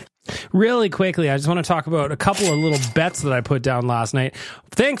 Really quickly, I just want to talk about a couple of little bets that I put down last night.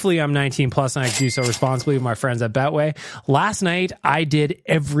 Thankfully, I'm 19 plus and I can do so responsibly with my friends at Betway. Last night, I did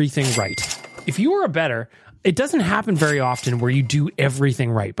everything right. If you were a bettor, it doesn't happen very often where you do everything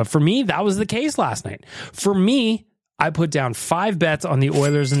right. But for me, that was the case last night. For me, I put down 5 bets on the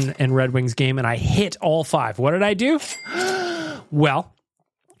Oilers and Red Wings game, and I hit all 5. What did I do? Well,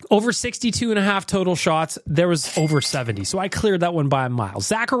 over 62.5 total shots. There was over 70. So I cleared that one by a mile.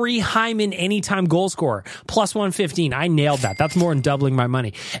 Zachary Hyman, anytime goal scorer, plus 115. I nailed that. That's more than doubling my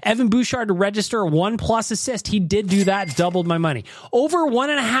money. Evan Bouchard to register a 1+ assist. He did do that. Doubled my money. Over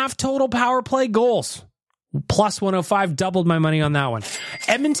 1.5 total power play goals. Plus 105, doubled my money on that one.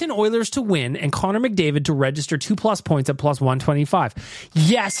 Edmonton Oilers to win and Connor McDavid to register 2+ points at plus 125.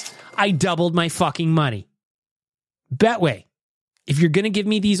 Yes, I doubled my fucking money. Betway, if you're going to give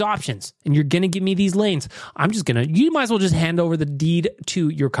me these options and you're going to give me these lanes, you might as well just hand over the deed to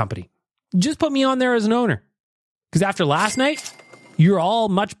your company. Just put me on there as an owner. Because after last night, you're all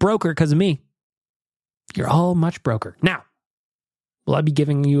much broker because of me. You're all much broker. Now, will I be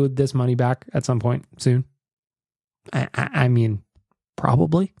giving you this money back at some point soon? I mean,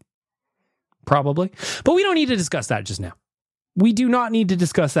 probably. But we don't need to discuss that just now. We do not need to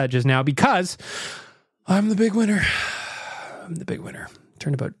discuss that just now because I'm the big winner.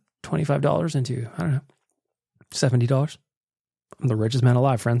 Turned about $25 into, I don't know, $70. I'm the richest man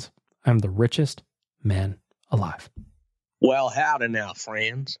alive, friends. I'm the richest man alive. Well, howdy now,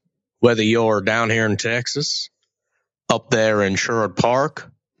 friends. Whether you're down here in Texas, up there in Sherwood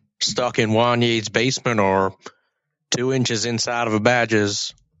Park, stuck in Wanye's basement, or 2 inches inside of a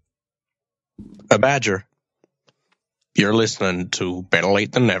Badger's A badger. You're listening to Better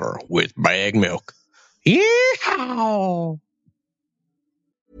Late Than Never with Bag Milk. Yeehaw!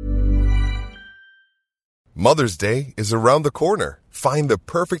 Mother's Day is around the corner. Find the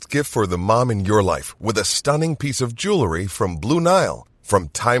perfect gift for the mom in your life with a stunning piece of jewelry from Blue Nile. From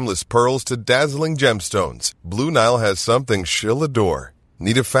timeless pearls to dazzling gemstones, Blue Nile has something she'll adore.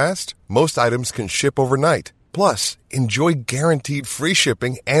 Need it fast? Most items can ship overnight. Plus, enjoy guaranteed free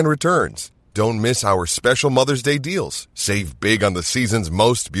shipping and returns. Don't miss our special Mother's Day deals. Save big on the season's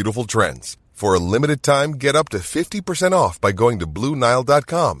most beautiful trends. For a limited time, get up to 50% off by going to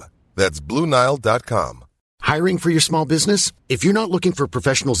BlueNile.com. That's BlueNile.com. Hiring for your small business? If you're not looking for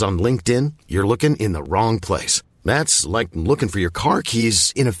professionals on LinkedIn, you're looking in the wrong place. That's like looking for your car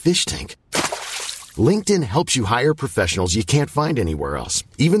keys in a fish tank. LinkedIn helps you hire professionals you can't find anywhere else,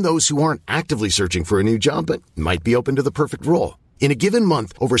 even those who aren't actively searching for a new job but might be open to the perfect role. In a given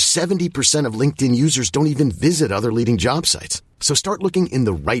month, over 70% of LinkedIn users don't even visit other leading job sites. So start looking in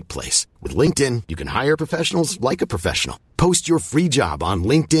the right place. With LinkedIn, you can hire professionals like a professional. Post your free job on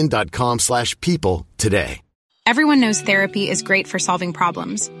linkedin.com/people today. Everyone knows therapy is great for solving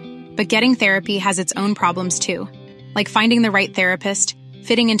problems. But getting therapy has its own problems too. Like finding the right therapist,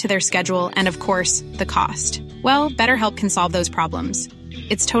 fitting into their schedule, and of course, the cost. Well, BetterHelp can solve those problems.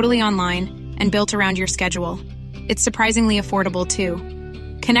 It's totally online and built around your schedule. It's surprisingly affordable, too.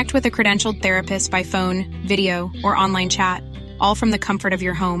 Connect with a credentialed therapist by phone, video, or online chat, all from the comfort of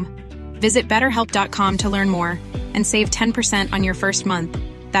your home. Visit BetterHelp.com to learn more and save 10% on your first month.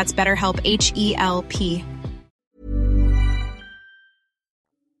 That's BetterHelp, H-E-L-P.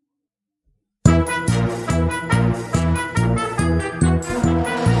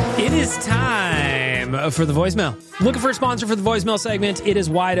 It is time for the voicemail. Looking for a sponsor for the voicemail segment? It is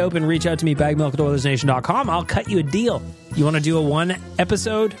wide open. Reach out to me, bagmilk@oilersnation.com. I'll cut you a deal. You want to do a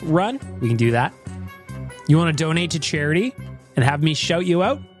one-episode run? We can do that. You want to donate to charity and have me shout you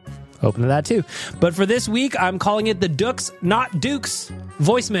out? Open to that too. But for this week, I'm calling it the Dukes Not Dukes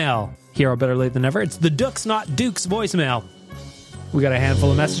voicemail. Here on Better Late Than Never, it's the Dukes Not Dukes voicemail. We got a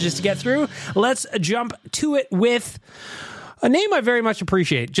handful of messages to get through. Let's jump to it with a name I very much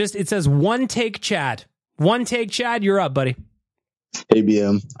appreciate. It says One Take Chad. One Take Chad, you're up, buddy. Hey,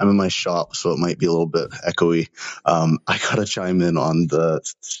 BM. I'm in my shop, so it might be a little bit echoey. I got to chime in on the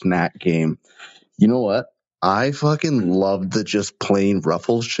snack game. You know what? I fucking loved the just plain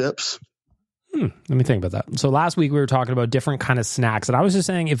Ruffles chips. Let me think about that. So last week we were talking about different kind of snacks, and I was just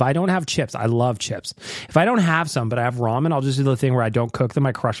saying if I don't have chips, I love chips. If I don't have some, but I have ramen, I'll just do the thing where I don't cook them.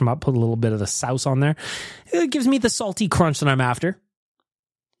 I crush them up, put a little bit of the sauce on there. It gives me the salty crunch that I'm after.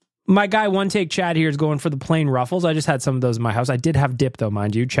 My guy, One Take Chad here, is going for the plain Ruffles. I just had some of those in my house. I did have dip, though,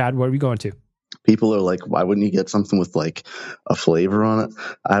 mind you. Chad, what are we going to? People are like, why wouldn't you get something with like a flavor on it?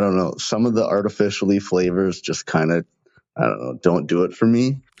 I don't know. Some of the artificially flavors just kind of, I don't know, don't do it for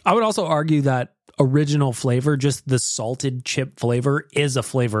me. I would also argue that original flavor, just the salted chip flavor, is a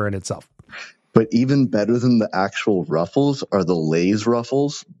flavor in itself. But even better than the actual Ruffles are the Lay's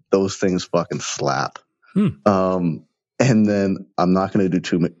Ruffles. Those things fucking slap. And then I'm not going to do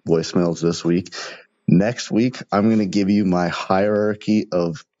 2 voicemails this week. Next week, I'm going to give you my hierarchy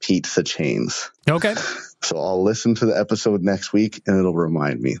of pizza chains. Okay. So I'll listen to the episode next week, and it'll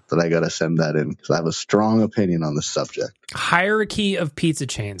remind me that I got to send that in because I have a strong opinion on this subject. Hierarchy of pizza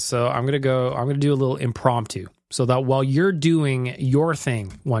chains. So I'm going to do a little impromptu so that while you're doing your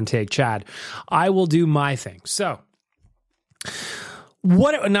thing, One Take Chad, I will do my thing. So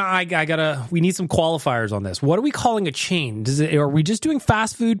we need some qualifiers on this. What are we calling a chain? Are we just doing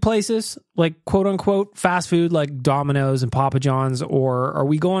fast food places, like quote unquote fast food, like Domino's and Papa John's, or are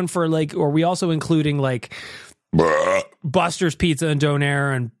we going for like, or are we also including like Buster's Pizza and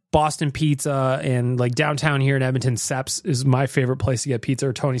Donair and Boston Pizza and like downtown here in Edmonton, Seps is my favorite place to get pizza,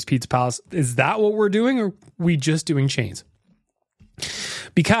 or Tony's Pizza Palace? Is that what we're doing, or are we just doing chains?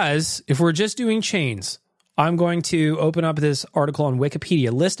 Because if we're just doing chains, I'm going to open up this article on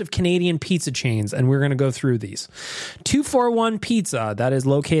Wikipedia, list of Canadian pizza chains, and we're going to go through these. 241 Pizza, that is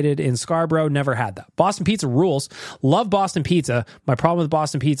located in Scarborough, never had that. Boston Pizza rules. Love Boston Pizza. My problem with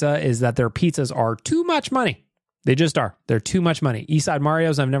Boston Pizza is that their pizzas are too much money. They just are. They're too much money. Eastside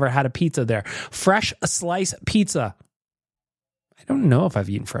Mario's, I've never had a pizza there. Fresh Slice Pizza. I don't know if I've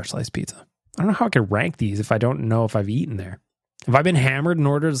eaten Fresh Slice Pizza. I don't know how I could rank these if I don't know if I've eaten there. Have I been hammered and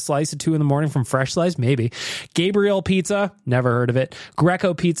ordered a slice at 2 a.m. from Fresh Slice? Maybe. Gabriel Pizza, never heard of it.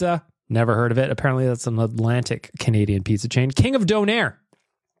 Greco Pizza, never heard of it. Apparently that's an Atlantic Canadian pizza chain. King of Donair,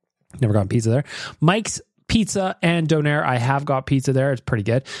 never gotten pizza there. Mike's Pizza and Donair, I have got pizza there. It's pretty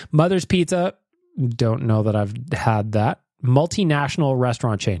good. Mother's Pizza, don't know that I've had that. Multinational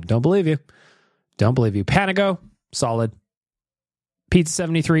restaurant chain, don't believe you. Don't believe you. Panago, solid. Pizza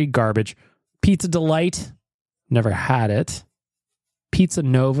 73, garbage. Pizza Delight, never had it. Pizza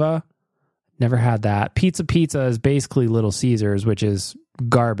Nova, never had that. Pizza is basically Little Caesars, which is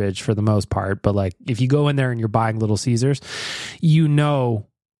garbage for the most part. But like, if you go in there and you're buying Little Caesars, you know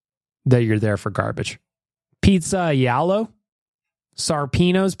that you're there for garbage. Pizza Yalo,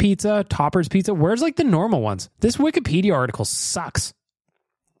 Sarpino's Pizza, Topper's Pizza. Where's like the normal ones? This Wikipedia article sucks.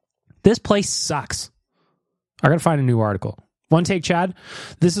 This place sucks. I gotta find a new article. One take, Chad.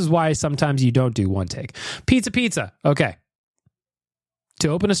 This is why sometimes you don't do one take. Pizza. Okay. To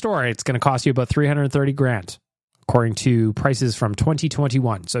open a store, it's going to cost you about $330,000, according to prices from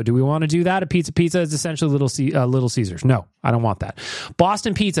 2021. So do we want to do that? A pizza is essentially Little Caesars. No, I don't want that.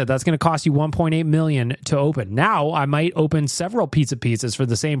 Boston Pizza, that's going to cost you $1.8 million to open. Now I might open several pizzas for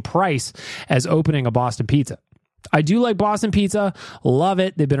the same price as opening a Boston Pizza. I do like Boston Pizza. Love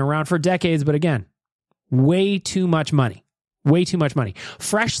it. They've been around for decades, but again, way too much money. Way too much money.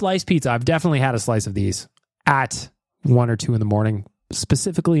 Fresh sliced pizza. I've definitely had a slice of these at 1 or 2 in the morning.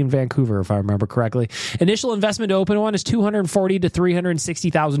 Specifically in Vancouver, if I remember correctly. Initial investment to open one is $240,000 to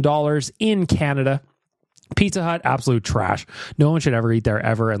 $360,000 in Canada. Pizza Hut, absolute trash. No one should ever eat there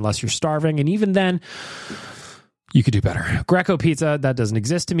ever unless you're starving. And even then, you could do better. Greco Pizza, that doesn't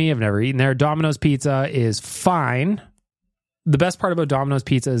exist to me. I've never eaten there. Domino's Pizza is fine. The best part about Domino's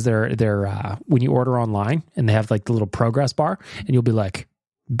Pizza is they're when you order online and they have like the little progress bar and you'll be like,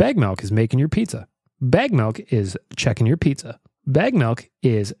 Bag Milk is making your pizza. Bag Milk is checking your pizza. Bag Milk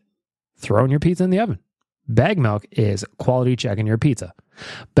is throwing your pizza in the oven. Bag Milk is quality checking your pizza.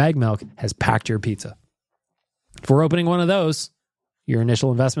 Bag Milk has packed your pizza. If we're opening one of those, your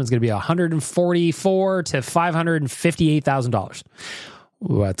initial investment is going to be $144,000 to $558,000.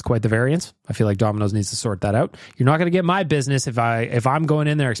 That's quite the variance. I feel like Domino's needs to sort that out. You're not going to get my business if I'm going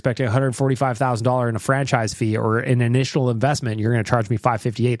in there expecting $145,000 in a franchise fee or an initial investment. You're going to charge me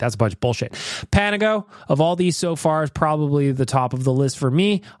 $558,000. That's a bunch of bullshit. Panago, of all these so far, is probably the top of the list for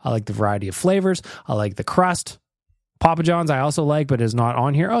me. I like the variety of flavors. I like the crust. Papa John's I also like, but is not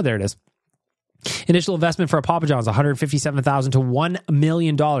on here. Oh, there it is. Initial investment for a Papa John's, $157,000 to $1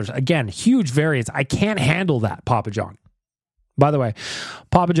 million. Again, huge variance. I can't handle that, Papa John. By the way,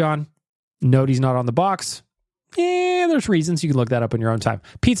 Papa John, note he's not on the box. There's reasons. You can look that up on your own time.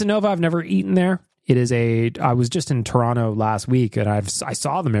 Pizza Nova, I've never eaten there. I was just in Toronto last week and I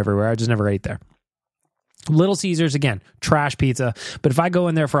saw them everywhere. I just never ate there. Little Caesars, again, trash pizza. But if I go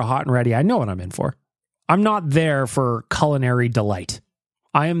in there for a hot and ready, I know what I'm in for. I'm not there for culinary delight.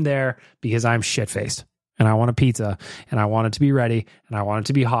 I am there because I'm shit-faced. And I want a pizza and I want it to be ready and I want it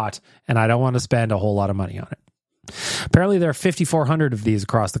to be hot and I don't want to spend a whole lot of money on it. Apparently there are 5,400 of these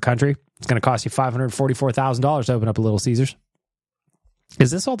across the country. It's going to cost you $544,000 to open up a Little Caesars.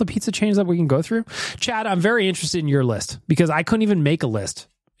 Is this all the pizza chains that we can go through? Chad, I'm very interested in your list because I couldn't even make a list.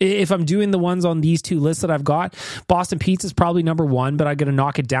 If I'm doing the ones on these 2 lists that I've got, Boston Pizza is probably number 1, but I'm going to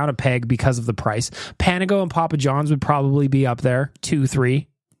knock it down a peg because of the price. Panago and Papa John's would probably be up there, 2, 3.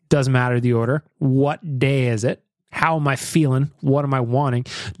 Doesn't matter the order. What day is it? How am I feeling? What am I wanting?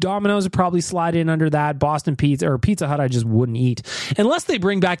 Domino's would probably slide in under that. Boston Pizza or Pizza Hut, I just wouldn't eat. Unless they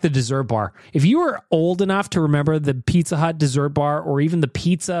bring back the dessert bar. If you were old enough to remember the Pizza Hut dessert bar or even the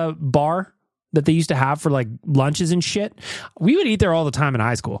pizza bar that they used to have for like lunches and shit, we would eat there all the time in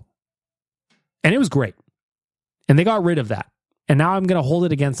high school. And it was great. And they got rid of that. And now I'm going to hold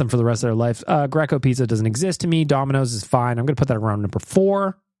it against them for the rest of their life. Greco Pizza doesn't exist to me. Domino's is fine. I'm going to put that around number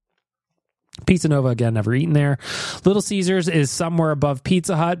 4. Pizza Nova, again, never eaten there. Little Caesars is somewhere above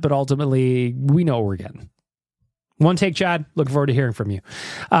Pizza Hut, but ultimately, we know what we're getting. One take, Chad. Looking forward to hearing from you.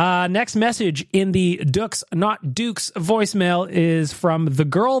 Next message in the Dukes, not Dukes voicemail is from the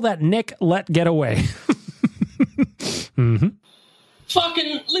girl that Nick let get away. Mm-hmm.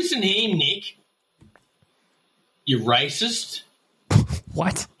 Fucking listen here, Nick. You racist.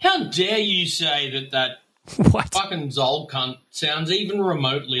 What? How dare you say that what? Fucking Zol cunt sounds even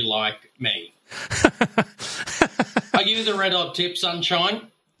remotely like me. I give you the red hot tip, sunshine.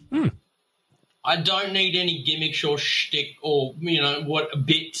 I don't need any gimmicks or shtick or, what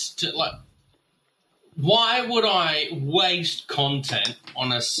bits to, like, why would I waste content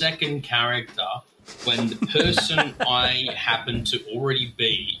on a second character when the person I happen to already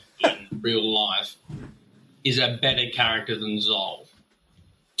be in real life is a better character than Zol?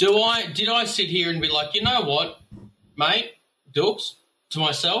 Did I sit here and be like, you know what, mate, Dukes, to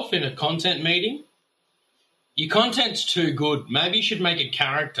myself in a content meeting, your content's too good. Maybe you should make a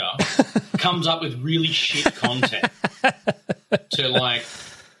character comes up with really shit content to, like,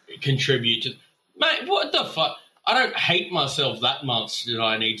 contribute to. Mate, what the fuck? I don't hate myself that much that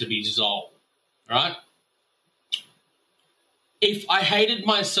I need to be Zol. All right? If I hated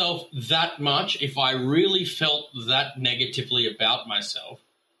myself that much, if I really felt that negatively about myself,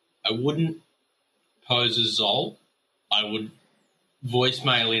 I wouldn't pose as Zol. I would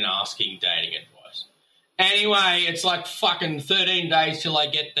voicemail in asking dating advice. Anyway, it's like fucking 13 days till I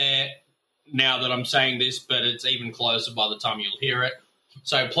get there now that I'm saying this, but it's even closer by the time you'll hear it.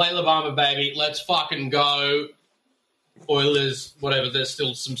 So play La Bamba, baby. Let's fucking go. Oilers, whatever. There's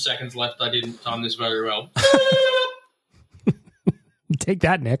still some seconds left. I didn't time this very well. Take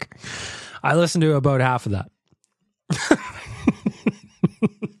that, Nick. I listened to about half of that.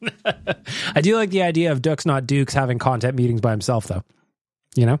 I do like the idea of Dukes Not Dukes having content meetings by himself, though.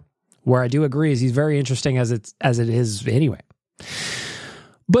 You know? Where I do agree is he's very interesting as it is anyway.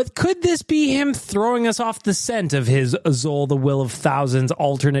 But could this be him throwing us off the scent of his Zol, the Will of Thousands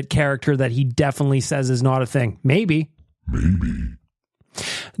alternate character that he definitely says is not a thing? Maybe.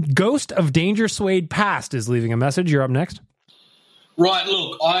 Ghost of Danger Swayed Past is leaving a message. You're up next. Right,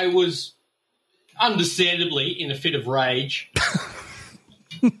 look, I was understandably in a fit of rage.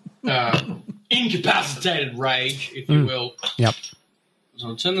 Incapacitated rage, if you will. Yep. So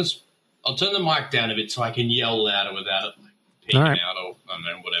I'll turn the mic down a bit so I can yell louder without it peeking out or I don't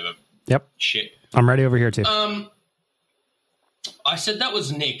know, whatever. Yep. Shit. I'm ready over here too. I said that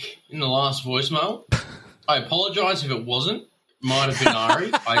was Nick in the last voicemail. I apologise if it wasn't. Might have been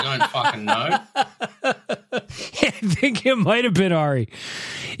Ari. I don't fucking know. I think it might have been Ari.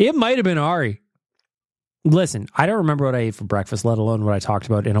 It might have been Ari. Listen, I don't remember what I ate for breakfast, let alone what I talked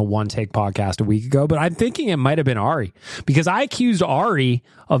about in a one-take podcast a week ago, but I'm thinking it might have been Ari because I accused Ari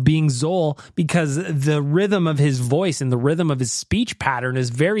of being Zol because the rhythm of his voice and the rhythm of his speech pattern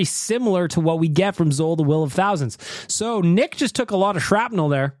is very similar to what we get from Zol, the Will of Thousands. So Nick just took a lot of shrapnel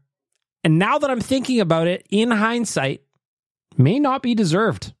there. And now that I'm thinking about it, in hindsight, may not be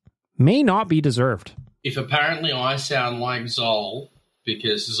deserved. May not be deserved. If apparently I sound like Zol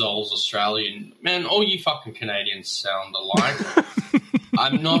because Zol's Australian, man, all you fucking Canadians sound alike.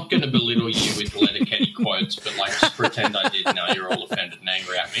 I'm not going to belittle you with Letterkenny quotes, but like just pretend I did. Now you're all offended and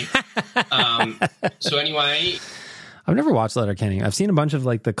angry at me. So anyway, I've never watched Letterkenny. I've seen a bunch of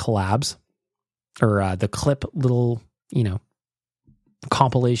like the collabs or the clip little,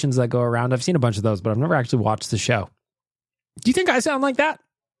 compilations that go around. I've seen a bunch of those, but I've never actually watched the show. Do you think I sound like that?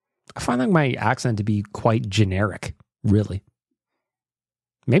 I find like my accent to be quite generic, really.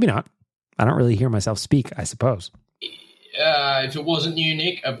 Maybe not. I don't really hear myself speak, I suppose. If it wasn't you,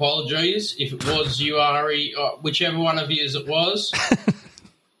 Nick, apologies. If it was you, Ari, whichever one of you it was,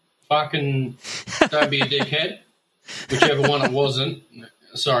 fucking don't be a dickhead. Whichever one it wasn't,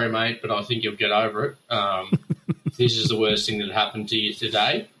 sorry, mate, but I think you'll get over it. This is the worst thing that happened to you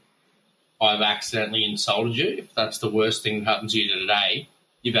today. I've accidentally insulted you. If that's the worst thing that happened to you today,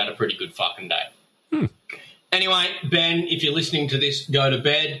 you've had a pretty good fucking day. Anyway, Ben, if you're listening to this, go to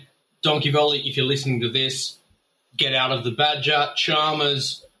bed. Donkey Volley, if you're listening to this, get out of the Badger.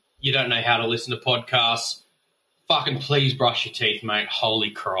 Chalmers, you don't know how to listen to podcasts. Fucking please brush your teeth, mate.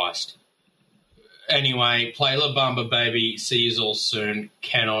 Holy Christ. Anyway, play La Bamba, baby. See you all soon.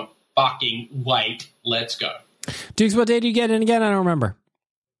 Cannot fucking wait. Let's go. Dukes, what day do you get in again? I don't remember.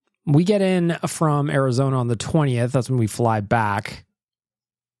 We get in from Arizona on the 20th. That's when we fly back.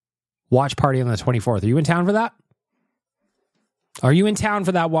 Watch party on the 24th. Are you in town for that? Are you in town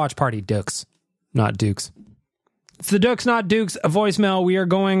for that watch party, Dukes? Not Dukes. It's the Dukes, Not Dukes voicemail. We are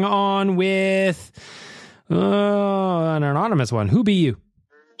going on with an anonymous one. Who be you?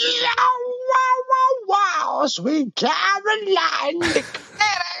 Wow, sweet Caroline.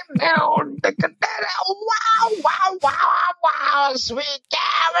 Wow, sweet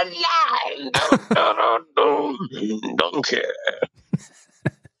Caroline. Don't care.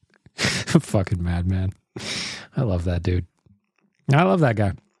 Fucking madman. I love that dude. I love that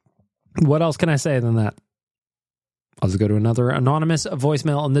guy. What else can I say than that? I'll just go to another anonymous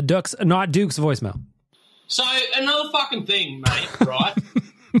voicemail on the Dukes, Not Dukes voicemail. So, another fucking thing, mate, right?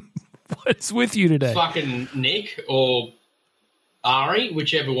 What's with you today? Fucking Nick or Ari,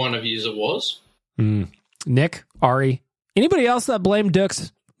 whichever one of yous it was. Nick, Ari. Anybody else that blamed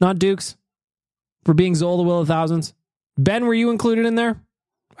Dukes, Not Dukes, for being Zol, the Will of Thousands? Ben, were you included in there?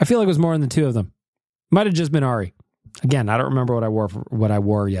 I feel like it was more than the two of them. Might have just been Ari. Again, I don't remember what I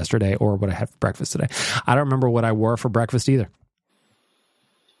wore yesterday or what I had for breakfast today. I don't remember what I wore for breakfast either.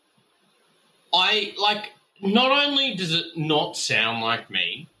 Not only does it not sound like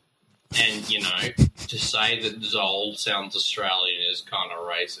me, and, to say that Zol sounds Australian is kind of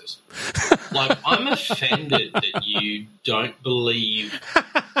racist. I'm offended that you don't believe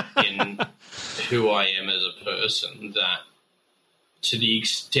in who I am as a person, that to the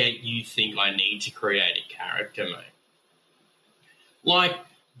extent you think I need to create a character, mate. Like,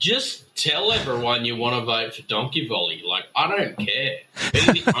 just tell everyone you want to vote for Donkey Volley. Like, I don't care.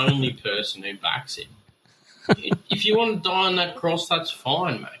 Be the only person who backs it. If you want to die on that cross, that's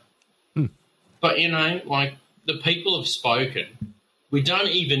fine, mate. But, you know, like, the people have spoken. We don't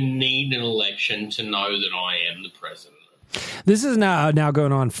even need an election to know that I am the president. This is now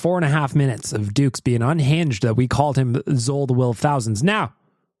going on 4.5 minutes of Dukes being unhinged that we called him Zol the Will of Thousands. Now,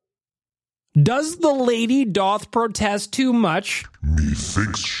 does the lady doth protest too much?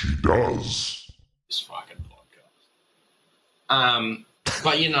 Methinks she does. This fucking podcast.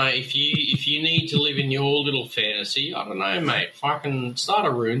 But you know, if you need to live in your little fantasy, I don't know, mate. Fucking start a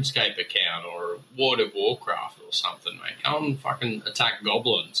RuneScape account or World of Warcraft or something, mate. Come and fucking attack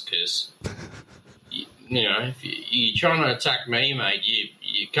goblins, because you know, if you're trying to attack me, mate,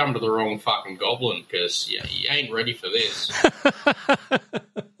 you come to the wrong fucking goblin, because you ain't ready for this.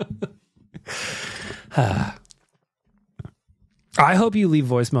 I hope you leave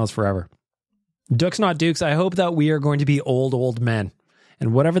voicemails forever. Dukes Not Dukes, I hope that we are going to be old men.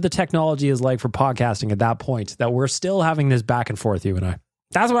 And whatever the technology is like for podcasting at that point, that we're still having this back and forth, you and I.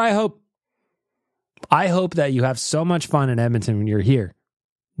 That's what I hope. I hope that you have so much fun in Edmonton when you're here,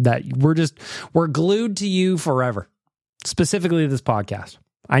 that we're glued to you forever. Specifically this podcast.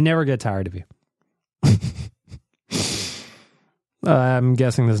 I never get tired of you. I'm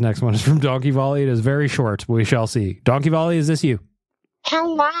guessing this next one is from Donkey Volley. It is very short. We shall see. Donkey Volley, is this you?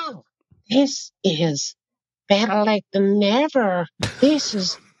 Hello. This is Better Late Than Never. This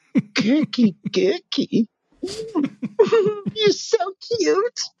is Gookie. You're so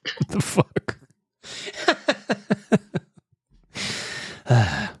cute. What the fuck?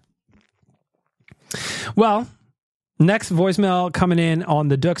 Well, next voicemail coming in on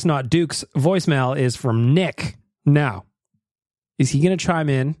the Dukes Not Dukes voicemail is from Nick. Now, is he going to chime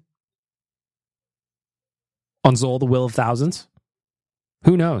in on Zol the Will of Thousands?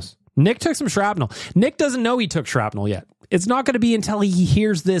 Who knows? Nick took some shrapnel. Nick doesn't know he took shrapnel yet. It's not going to be until he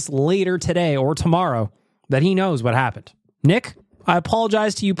hears this later today or tomorrow that he knows what happened. Nick, I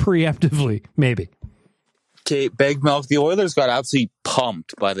apologize to you preemptively, maybe. Okay, Big Milk, the Oilers got absolutely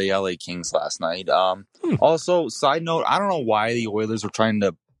pumped by the LA Kings last night. Also, side note, I don't know why the Oilers were trying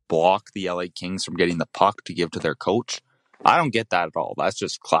to block the LA Kings from getting the puck to give to their coach. I don't get that at all. That's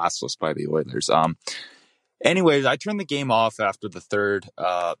just classless by the Oilers. Anyways, I turned the game off after the third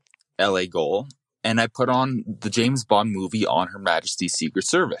LA goal, and I put on the James Bond movie On Her Majesty's Secret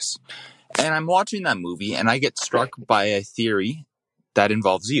Service. And I'm watching that movie, and I get struck by a theory that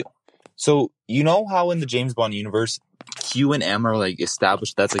involves you. So, you know how in the James Bond universe, Q and M are like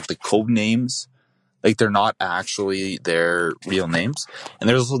established, that's like the code names? Like they're not actually their real names. And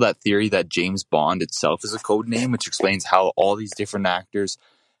there's also that theory that James Bond itself is a code name, which explains how all these different actors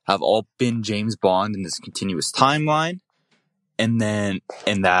have all been James Bond in this continuous timeline. And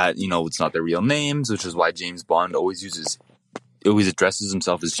that, you know, it's not their real names, which is why James Bond always addresses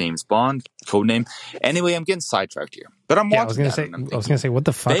himself as James Bond, code name. Anyway, I'm getting sidetracked here. But I'm watching I was going to say, what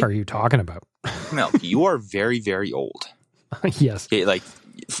the fuck are you talking about? Milk, you are very, very old. Yes. Okay, like,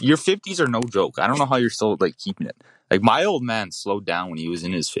 your 50s are no joke. I don't know how you're still, like, keeping it. Like, my old man slowed down when he was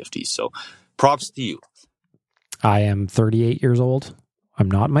in his 50s, so props to you. I am 38 years old. I'm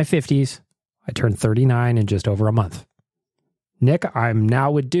not in my 50s. I turned 39 in just over a month. Nick, I'm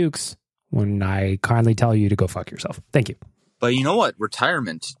now with Dukes when I kindly tell you to go fuck yourself. Thank you. But you know what?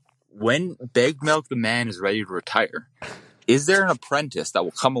 Retirement. When Big Milk the man is ready to retire, is there an apprentice that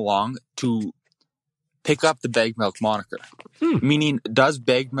will come along to pick up the Big Milk moniker? Meaning, does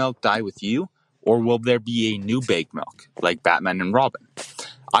Big Milk die with you, or will there be a new Big Milk, like Batman and Robin?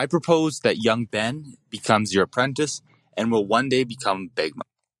 I propose that young Ben becomes your apprentice and will one day become Big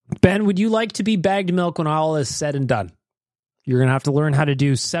Milk. Ben, would you like to be bagged milk when all is said and done? You're going to have to learn how to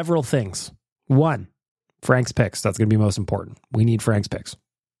do several things. 1, Frank's Picks. That's going to be most important. We need Frank's Picks.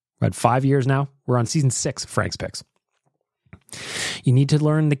 We're at 5 years now. We're on season 6 of Frank's Picks. You need to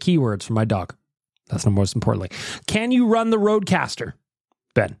learn the keywords for my dog. That's the most importantly. Can you run the Roadcaster,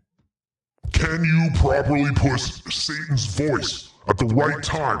 Ben? Can you properly push Satan's voice at the right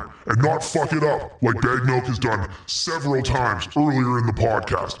time and not fuck it up like Bag Milk has done several times earlier in the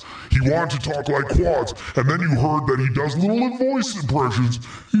podcast? He wanted to talk like Quads, and then you heard that he does little voice impressions,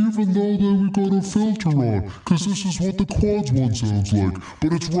 even though that we got a filter on, because this is what the Quads one sounds like,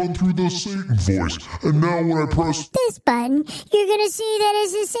 but it's run through the Satan voice. And now when I press this button, you're going to see that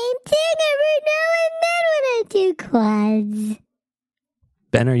it's the same thing every now and then when I do Quads.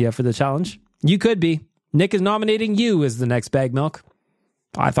 Ben, are you up for the challenge? You could be. Nick is nominating you as the next Bag Milk.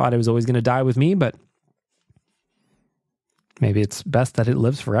 I thought it was always going to die with me, but maybe it's best that it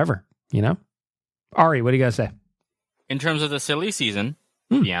lives forever, you know? Ari, what do you guys say? In terms of the silly season,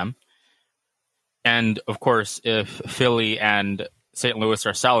 PM, and of course, if Philly and St. Louis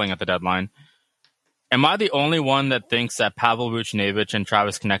are selling at the deadline, am I the only one that thinks that Pavel Buchnevich and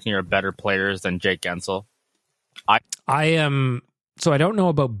Travis Konechny are better players than Jake Gensel? I am. So I don't know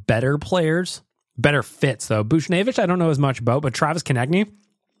about better players, better fits though. Buchnevich, I don't know as much about, but Travis Konechny,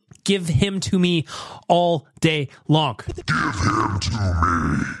 give him to me all day long. Give him to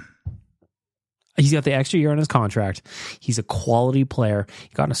me. He's got the extra year on his contract. He's a quality player. He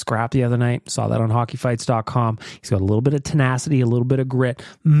got in a scrap the other night. Saw that on hockeyfights.com. He's got a little bit of tenacity, a little bit of grit.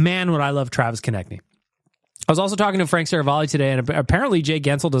 Man, would I love Travis Konechny. I was also talking to Frank Saravalli today, and apparently Jay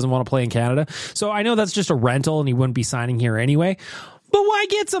Gensel doesn't want to play in Canada. So I know that's just a rental, and he wouldn't be signing here anyway. But why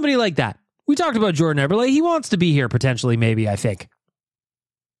get somebody like that? We talked about Jordan Eberle. He wants to be here potentially, maybe, I think.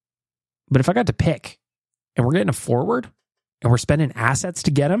 But if I got to pick, and we're getting a forward, and we're spending assets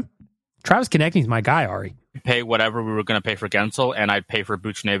to get him, Travis Konechny's my guy, Ari. Pay whatever we were going to pay for Gensel, and I'd pay for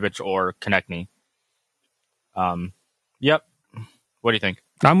Buchnevich or Konechny. Yep. What do you think?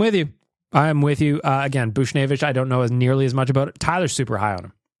 I'm with you. I'm with you. Again, Buchnevich, I don't know as nearly as much about it. Tyler's super high on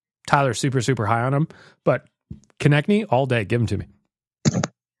him. Tyler's super, super high on him. But Konechny, all day. Give him to me.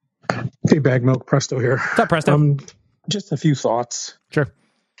 Hey, Bag Milk, Presto here. What's up, Presto? Just a few thoughts. Sure.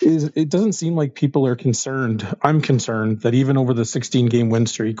 It doesn't seem like people are concerned. I'm concerned that even over the 16-game win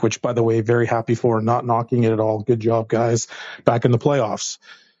streak, which, by the way, very happy for, not knocking it at all. Good job, guys, back in the playoffs.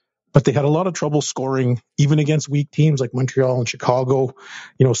 But they had a lot of trouble scoring, even against weak teams like Montreal and Chicago,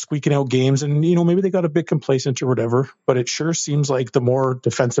 squeaking out games. And, maybe they got a bit complacent or whatever. But it sure seems like the more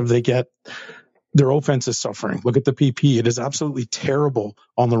defensive they get, their offense is suffering. Look at the PP. It is absolutely terrible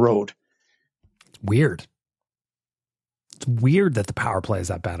on the road. It's weird. It's weird that the power play is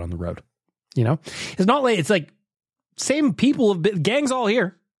that bad on the road. It's not like, it's like same people have been, gangs all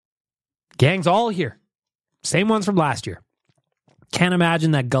here. Same ones from last year. Can't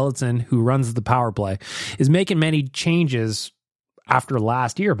imagine that Gulletson, who runs the power play, is making many changes after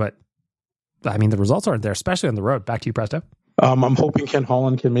last year. But I mean, the results aren't there, especially on the road. Back to you, Presto. I'm hoping Ken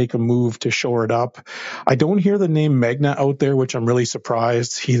Holland can make a move to shore it up. I don't hear the name Magna out there, which I'm really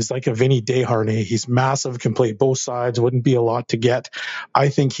surprised. He's like a Vinny Desharnais. He's massive, can play both sides, wouldn't be a lot to get. I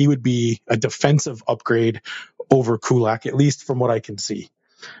think he would be a defensive upgrade over Kulak, at least from what I can see.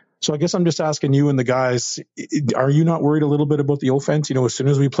 So I guess I'm just asking you and the guys, are you not worried a little bit about the offense? As soon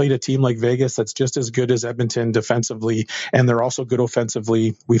as we played a team like Vegas that's just as good as Edmonton defensively, and they're also good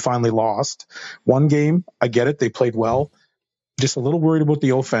offensively, we finally lost. One game, I get it, they played well. Just a little worried about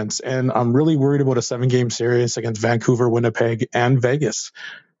the offense, and I'm really worried about a 7-game series against Vancouver, Winnipeg, and Vegas.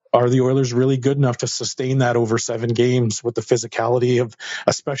 Are the Oilers really good enough to sustain that over 7 games with the physicality of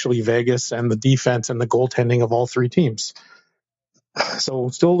especially Vegas and the defense and the goaltending of all 3 teams? So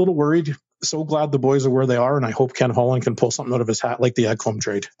still a little worried. So glad the boys are where they are, and I hope Ken Holland can pull something out of his hat like the Ekholm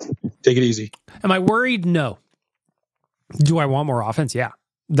trade. Take it easy. Am I worried? No. Do I want more offense? Yeah.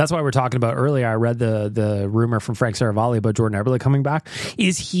 That's why we're talking about earlier. I read the rumor from Frank Saravalli about Jordan Eberle coming back.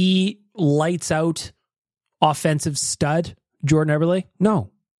 Is he lights out offensive stud, Jordan Eberle? No,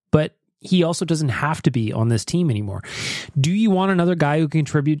 but he also doesn't have to be on this team anymore. Do you want another guy who can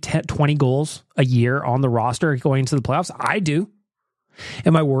contribute 20 goals a year on the roster going into the playoffs? I do.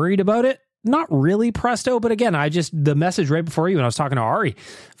 Am I worried about it? Not really, Presto, but again, the message right before you when I was talking to Ari,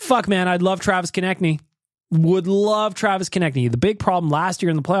 fuck man, I'd love Travis Konechny. Would love Travis Konechny. The big problem last year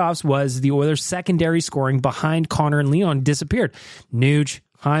in the playoffs was the Oilers' secondary scoring behind Connor and Leon disappeared. Nuge,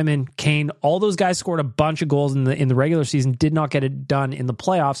 Hyman, Kane, all those guys scored a bunch of goals in the regular season, did not get it done in the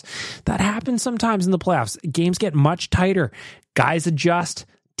playoffs. That happens sometimes in the playoffs. Games get much tighter. Guys adjust,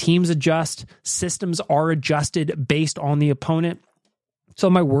 teams adjust, systems are adjusted based on the opponent. So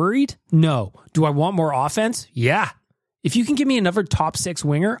am I worried? No. Do I want more offense? Yeah. If you can give me another top 6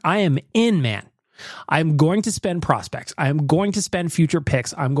 winger, I am in, man. I'm going to spend prospects. I'm going to spend future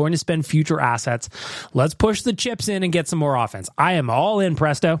picks. I'm going to spend future assets. Let's push the chips in and get some more offense. I am all in,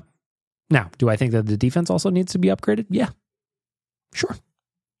 Presto. Now, do I think that the defense also needs to be upgraded? Yeah. Sure.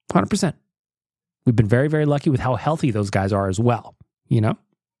 100%. We've been very, very lucky with how healthy those guys are as well,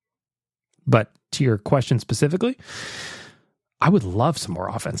 But to your question specifically, I would love some more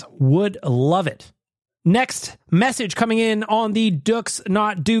offense. Would love it. Next message coming in on the Dukes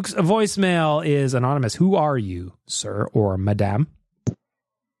Not Dukes voicemail is anonymous. Who are you, sir or madame?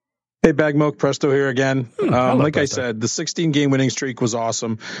 Hey, Bag Milk, Presto here again. Like Presto. I said, the 16-game winning streak was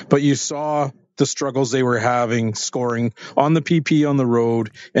awesome, but you saw the struggles they were having scoring on the PP on the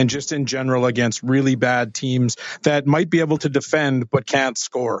road and just in general against really bad teams that might be able to defend but can't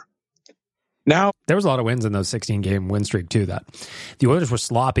score. Now, there was a lot of wins in those 16-game win streak, too, that the Oilers were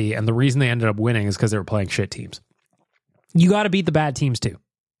sloppy, and the reason they ended up winning is because they were playing shit teams. You got to beat the bad teams, too.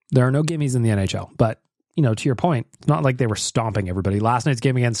 There are no gimmies in the NHL, but, you know, to your point, it's not like they were stomping everybody. Last night's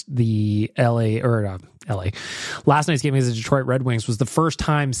game against the last night's game against the Detroit Red Wings was the first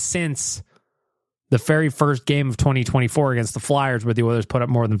time since the very first game of 2024 against the Flyers where the Oilers put up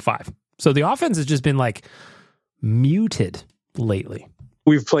more than 5. So the offense has just been, like, muted lately.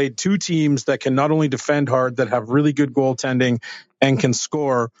 We've played two teams that can not only defend hard, that have really good goaltending and can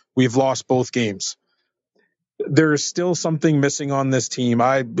score. We've lost both games. There is still something missing on this team.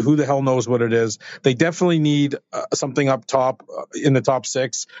 Who the hell knows what it is? They definitely need something up top in the top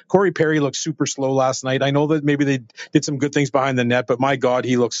 6. Corey Perry looked super slow last night. I know that maybe they did some good things behind the net, but my God,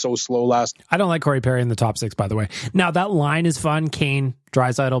 he looked so slow last night. I don't like Corey Perry in the top 6, by the way. Now, that line is fun. Kane,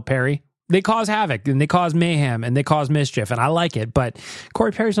 Draisaitl, Perry. They cause havoc, and they cause mayhem, and they cause mischief, and I like it, but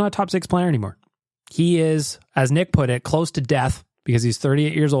Corey Perry's not a top 6 player anymore. He is, as Nick put it, close to death because he's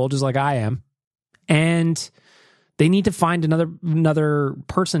 38 years old, just like I am, and they need to find another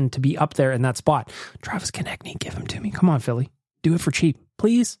person to be up there in that spot. Travis Konechny, give him to me. Come on, Philly. Do it for cheap.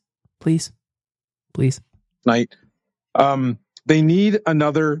 Please. Please. Please. Night. They need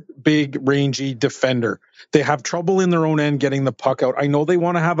another big, rangy defender. They have trouble in their own end getting the puck out. I know they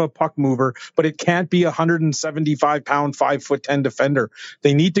want to have a puck mover, but it can't be a 175-pound, 5'10" defender.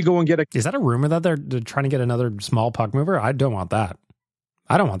 They need to go and get a... Is that a rumor that they're trying to get another small puck mover? I don't want that.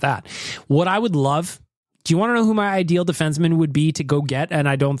 What I would love... Do you want to know who my ideal defenseman would be to go get? And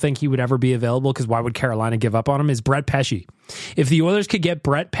I don't think he would ever be available because why would Carolina give up on him? Is Brett Pesce. If the Oilers could get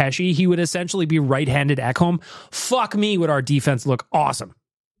Brett Pesce, he would essentially be right-handed Ekholm. Fuck me, would our defense look awesome.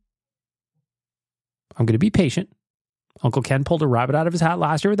 I'm going to be patient. Uncle Ken pulled a rabbit out of his hat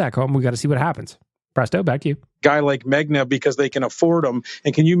last year with Ekholm. We got to see what happens. Presto, back to you. Guy like Megna because they can afford him.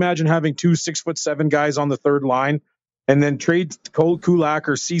 And can you imagine having 2 6'7" guys on the third line? And then trade Kulak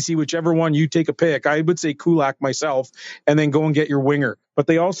or Ceci, whichever one you take a pick. I would say Kulak myself, and then go and get your winger. But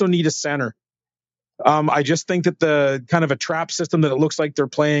they also need a center. I just think that the kind of a trap system that it looks like they're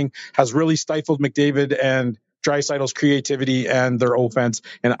playing has really stifled McDavid and Draisaitl's creativity and their offense.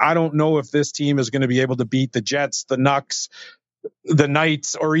 And I don't know if this team is going to be able to beat the Jets, the Nucks, the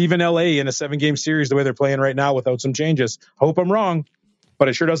Knights, or even LA in a 7-game series the way they're playing right now without some changes. Hope I'm wrong, but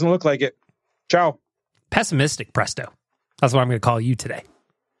it sure doesn't look like it. Ciao. Pessimistic, Presto. That's what I'm going to call you today.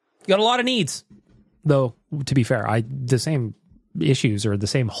 You got a lot of needs. Though, to be fair, the same issues or the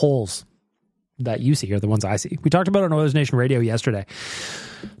same holes that you see are the ones I see. We talked about it on Oilers Nation Radio yesterday.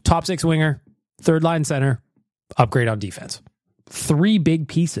 Top 6 winger, third line center, upgrade on defense. 3 big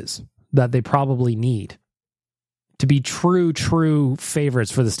pieces that they probably need to be true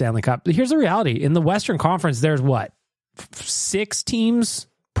favorites for the Stanley Cup. Here's the reality. In the Western Conference, there's what? 6 teams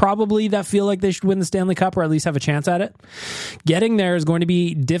probably that feel like they should win the Stanley Cup or at least have a chance at it. Getting there is going to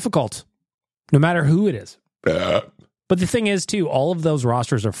be difficult, no matter who it is. But the thing is, too, all of those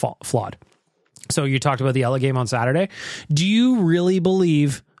rosters are flawed. So you talked about the LA game on Saturday. Do you really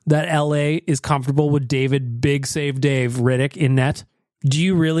believe that LA is comfortable with Big Save Dave Riddick in net? Do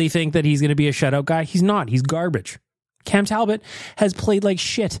you really think that he's going to be a shutout guy? He's not. He's garbage. Cam Talbot has played like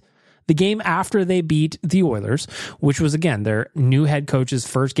shit. The game after they beat the Oilers, which was, again, their new head coach's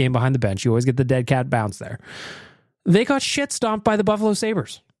first game behind the bench. You always get the dead cat bounce there. They got shit stomped by the Buffalo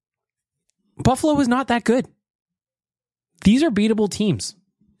Sabres. Buffalo is not that good. These are beatable teams.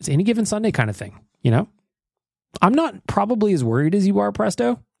 It's any given Sunday kind of thing, you know? I'm not probably as worried as you are,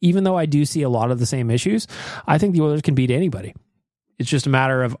 Presto, even though I do see a lot of the same issues. I think the Oilers can beat anybody. It's just a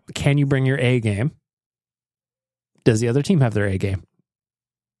matter of, can you bring your A game? Does the other team have their A game?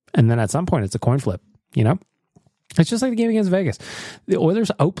 And then at some point, it's a coin flip, you know? It's just like the game against Vegas. The Oilers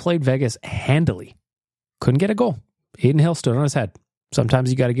outplayed Vegas handily. Couldn't get a goal. Aiden Hill stood on his head.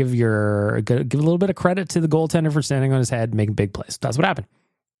 Sometimes you got to give a little bit of credit to the goaltender for standing on his head and making big plays. That's what happened,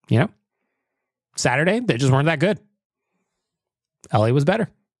 you know? Saturday, they just weren't that good. LA was better.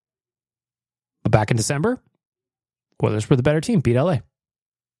 But back in December, Oilers were the better team, beat LA.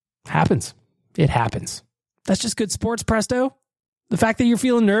 Happens. It happens. That's just good sports, Presto. The fact that you're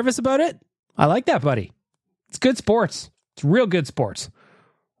feeling nervous about it, I like that, buddy. It's good sports. It's real good sports.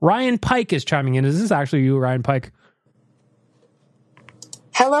 Ryan Pike is chiming in. Is this actually you, Ryan Pike?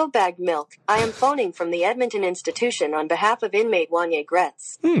 Hello, Bagged Milk. I am phoning from the Edmonton Institution on behalf of inmate Wanye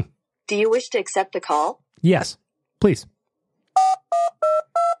Gretz. Do you wish to accept the call? Yes, please.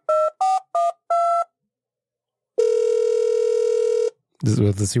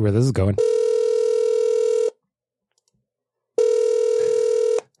 Let's see where this is going.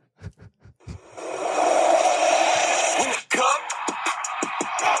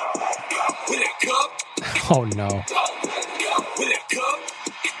 Oh, no.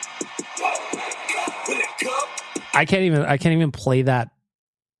 I can't even play that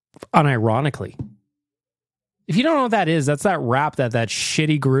unironically. If you don't know what that is, that's that rap that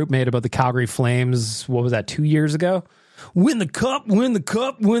shitty group made about the Calgary Flames. What was that, 2 years ago? Win the cup, win the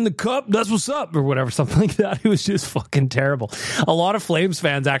cup, win the cup. That's what's up, or whatever, something like that. It was just fucking terrible. A lot of Flames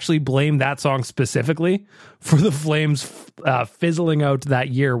fans actually blame that song specifically for the Flames fizzling out that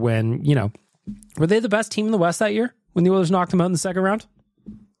year when, you know, were they the best team in the West that year when the Oilers knocked them out in the second round?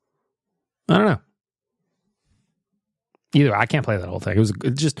 I don't know. Either I can't play that whole thing. It was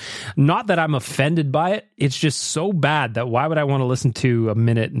just not that I'm offended by it. It's just so bad that why would I want to listen to a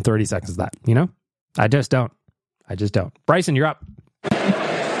minute and 30 seconds of that? You know, I just don't. Bryson, you're up. All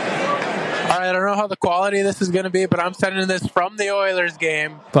right, I don't know how the quality of this is going to be, but I'm sending this from the Oilers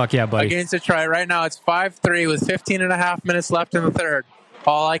game. Fuck yeah, buddy. Against Detroit. Right now it's 5-3 with 15 and a half minutes left in the third.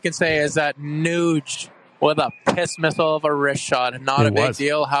 All I can say is that Nuge with a piss missile of a wrist shot. Not a big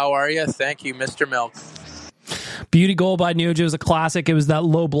deal. How are you? Thank you, Mr. Milk. Beauty goal by Nuge. It was a classic. It was that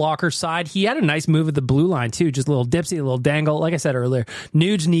low blocker side. He had a nice move at the blue line, too. Just a little dipsy, a little dangle. Like I said earlier,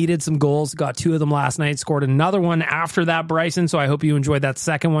 Nuge needed some goals. Got 2 of them last night. Scored another one after that, Bryson. So I hope you enjoyed that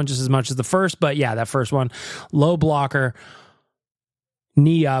second one just as much as the first. But yeah, that first one, low blocker,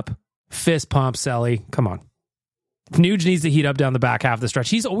 knee up, fist pump, Selly. Come on. Nuge needs to heat up down the back half of the stretch.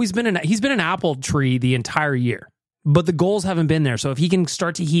 He's been an apple tree the entire year. But the goals haven't been there. So if he can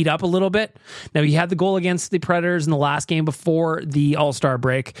start to heat up a little bit. Now, he had the goal against the Predators in the last game before the All-Star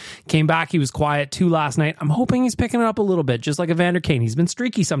break. Came back. He was quiet 2 last night. I'm hoping he's picking it up a little bit, just like Evander Kane. He's been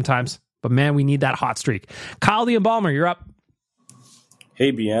streaky sometimes. But, man, we need that hot streak. Kyle the Embalmer, you're up.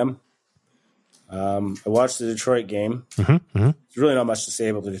 Hey, BM. I watched the Detroit game. There's really not much to say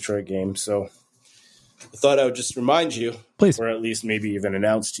about the Detroit game. So I thought I would just remind you, please, or at least maybe even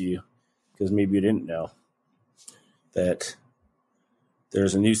announce to you, because maybe you didn't know, that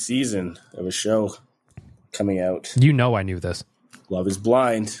there's a new season of a show coming out. You know I knew this. Love is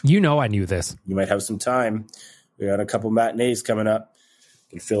Blind. You know I knew this. You might have some time. We got a couple matinees coming up.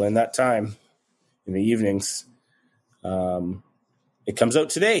 You can fill in that time in the evenings. It comes out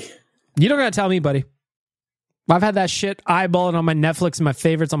today. You don't got to tell me, buddy. I've had that shit eyeballing on my Netflix and my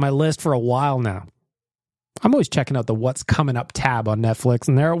favorites on my list for a while now. I'm always checking out the What's Coming Up tab on Netflix,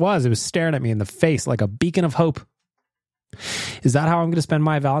 and there it was. It was staring at me in the face like a beacon of hope. Is that how I'm going to spend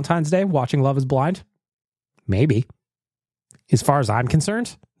my Valentine's Day, watching Love is Blind? Maybe. As far as I'm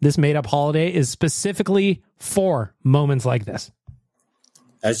concerned, this made-up holiday is specifically for moments like this.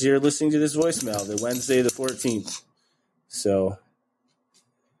 As you're listening to this voicemail, the Wednesday the 14th. So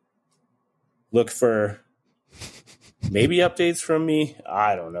look for maybe updates from me.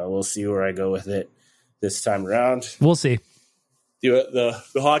 I don't know. We'll see where I go with it this time around. We'll see. The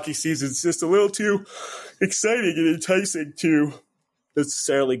hockey season's just a little too exciting and enticing to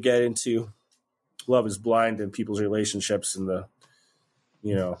necessarily get into Love is Blind and people's relationships and the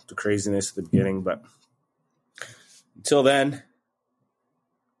craziness at the beginning. But until then,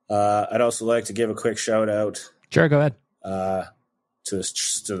 I'd also like to give a quick shout out. Sure, go ahead. To the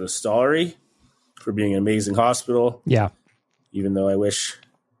Stollery for being an amazing hospital. Yeah. Even though I wish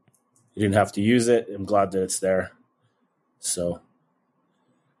you didn't have to use it, I'm glad that it's there. So,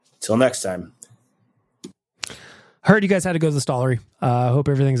 till next time. Heard you guys had to go to the Stollery. Hope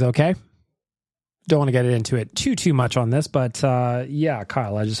everything's okay. Don't want to get into it too much on this, but yeah,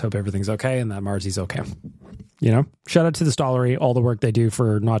 Kyle, I just hope everything's okay and that Marzi's okay. You know, shout out to the Stollery, all the work they do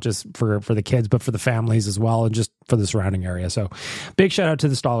for not just for the kids, but for the families as well, and just for the surrounding area. So big shout out to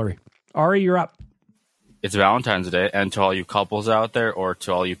the Stollery. Ari, you're up. It's Valentine's Day, and to all you couples out there, or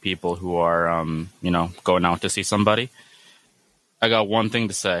to all you people who are, going out to see somebody, I got one thing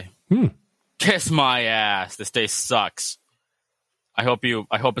to say. Kiss my ass. This day sucks. I hope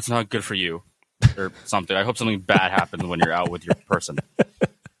it's not good for you or something. I hope something bad happens when you're out with your person.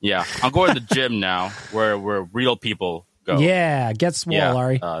 Yeah, I'm going to the gym now where real people go. Yeah, get swole,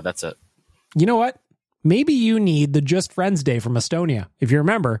 Ari. That's it. You know what? Maybe you need the Just Friends Day from Estonia. If you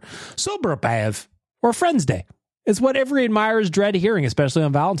remember, Sobrapev or Friends Day. It's what every admirers dread hearing, especially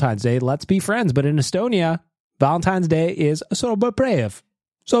on Valentine's Day. Let's be friends. But in Estonia, Valentine's Day is Sobrapev.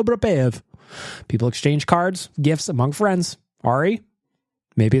 Sobrapev. People exchange cards, gifts among friends. Ari,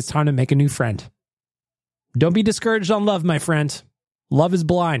 maybe it's time to make a new friend. Don't be discouraged on love, my friend. Love is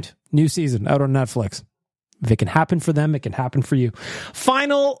Blind. New season out on Netflix. If it can happen for them, it can happen for you.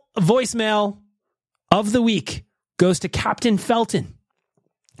 Final voicemail of the week goes to Captain Felton,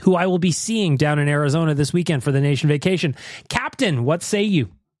 who I will be seeing down in Arizona this weekend for the nation vacation. Captain, what say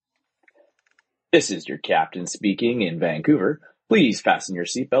you? This is your captain speaking in Vancouver. Please fasten your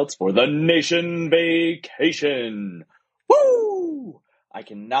seatbelts for the nation vacation. Woo! I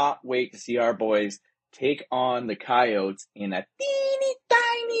cannot wait to see our boys take on the Coyotes in a teeny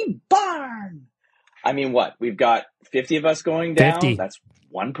tiny barn. I mean, what? We've got 50 of us going down. 50. That's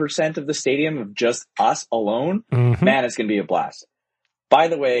 1% of the stadium of just us alone. Mm-hmm. Man, it's going to be a blast. By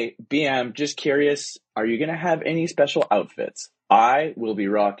the way, BM, just curious, are you going to have any special outfits? I will be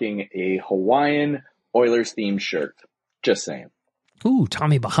rocking a Hawaiian Oilers themed shirt. Just saying. Ooh,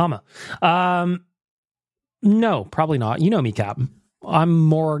 Tommy Bahama. No, probably not. You know me, Captain. I'm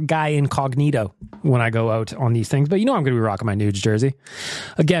more guy incognito when I go out on these things, but you know I'm going to be rocking my Nudes jersey.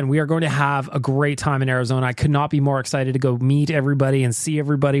 Again, we are going to have a great time in Arizona. I could not be more excited to go meet everybody and see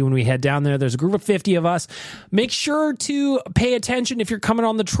everybody when we head down there. There's a group of 50 of us. Make sure to pay attention if you're coming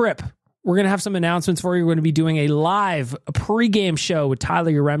on the trip. We're going to have some announcements for you. We're going to be doing a live pregame show with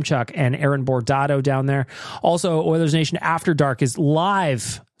Tyler Yaremchuk and Aaron Bordado down there. Also, Oilers Nation After Dark is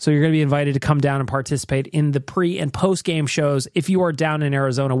live. So you're going to be invited to come down and participate in the pre- and post-game shows if you are down in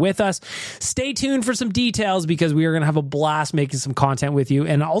Arizona with us. Stay tuned for some details because we are going to have a blast making some content with you.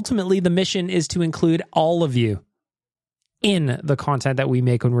 And ultimately, the mission is to include all of you in the content that we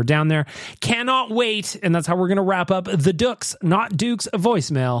make when we're down there. Cannot wait. And that's how we're going to wrap up the Dukes, not Dukes,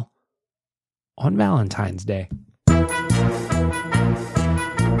 voicemail on Valentine's Day. Dukes,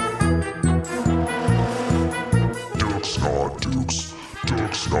 not Dukes.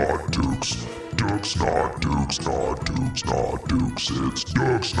 Dukes, not Dukes. Dukes, not Dukes, not Dukes, not Dukes. It's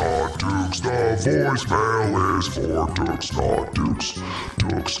Dukes, not Dukes. The voicemail is for Dukes, not Dukes.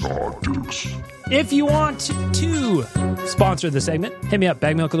 Dukes, not Dukes. If you want to sponsor the segment, hit me up,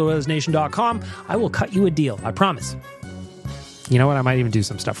 bagmilk@oilersnation.com. I will cut you a deal, I promise. You know what? I might even do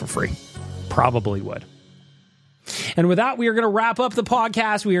some stuff for free. Probably would. And with that, we are going to wrap up the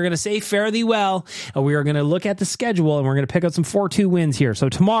podcast. We are going to say fare thee well, and we are going to look at the schedule, and we're going to pick out some 4-2 wins here. So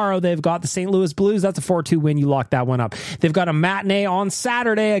tomorrow, they've got the St. Louis Blues. That's a 4-2 win. You lock that one up. They've got a matinee on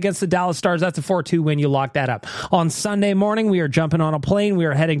Saturday against the Dallas Stars. That's a 4-2 win. You lock that up. On Sunday morning, we are jumping on a plane. We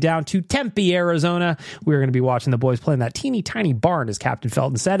are heading down to Tempe, Arizona. We are going to be watching the boys play in that teeny tiny barn, as Captain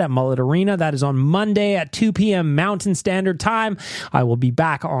Felton said, at Mullet Arena. That is on Monday at 2 p.m. Mountain Standard Time. I will be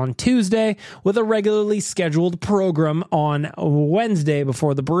back on Tuesday with a regularly scheduled program on Wednesday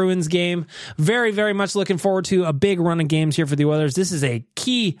before the Bruins game. Very, very much looking forward to a big run of games here for the Oilers. This is a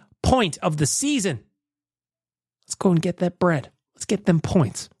key point of the season. Let's go and get that bread. Let's get them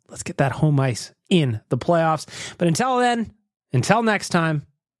points. Let's get that home ice in the playoffs. But until then, until next time,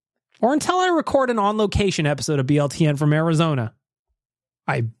 or until I record an on-location episode of BLTN from Arizona,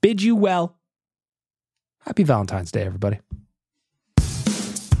 I bid you well. Happy Valentine's Day, everybody.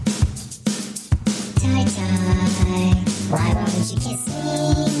 Why won't you kiss me?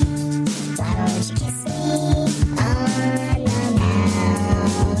 Why won't you kiss me on the mouth?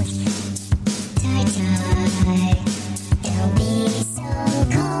 Tie, don't be so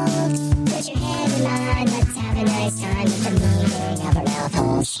cold. Put your hand in mine, let's have a nice time with the meaning of our mouth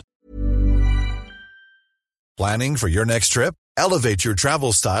holes. Planning for your next trip? Elevate your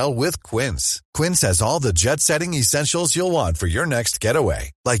travel style with Quince. Quince has all the jet-setting essentials you'll want for your next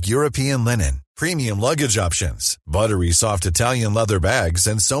getaway, like European linen, premium luggage options, buttery soft Italian leather bags,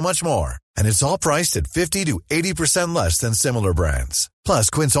 and so much more. And it's all priced at 50 to 80% less than similar brands. Plus,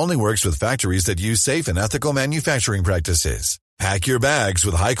 Quince only works with factories that use safe and ethical manufacturing practices. Pack your bags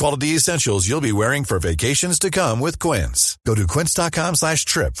with high-quality essentials you'll be wearing for vacations to come with Quince. Go to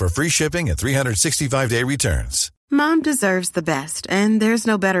quince.com/trip for free shipping and 365-day returns. Mom deserves the best, and there's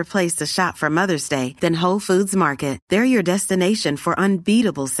no better place to shop for Mother's Day than Whole Foods Market. They're your destination for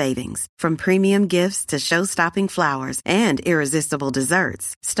unbeatable savings, from premium gifts to show-stopping flowers and irresistible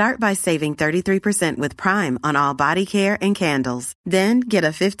desserts. Start by saving 33% with Prime on all body care and candles. Then get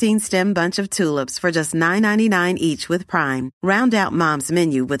a 15-stem bunch of tulips for just $9.99 each with Prime. Round out Mom's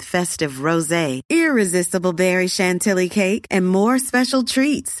menu with festive rosé, irresistible berry chantilly cake, and more special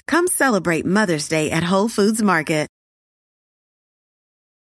treats. Come celebrate Mother's Day at Whole Foods Market.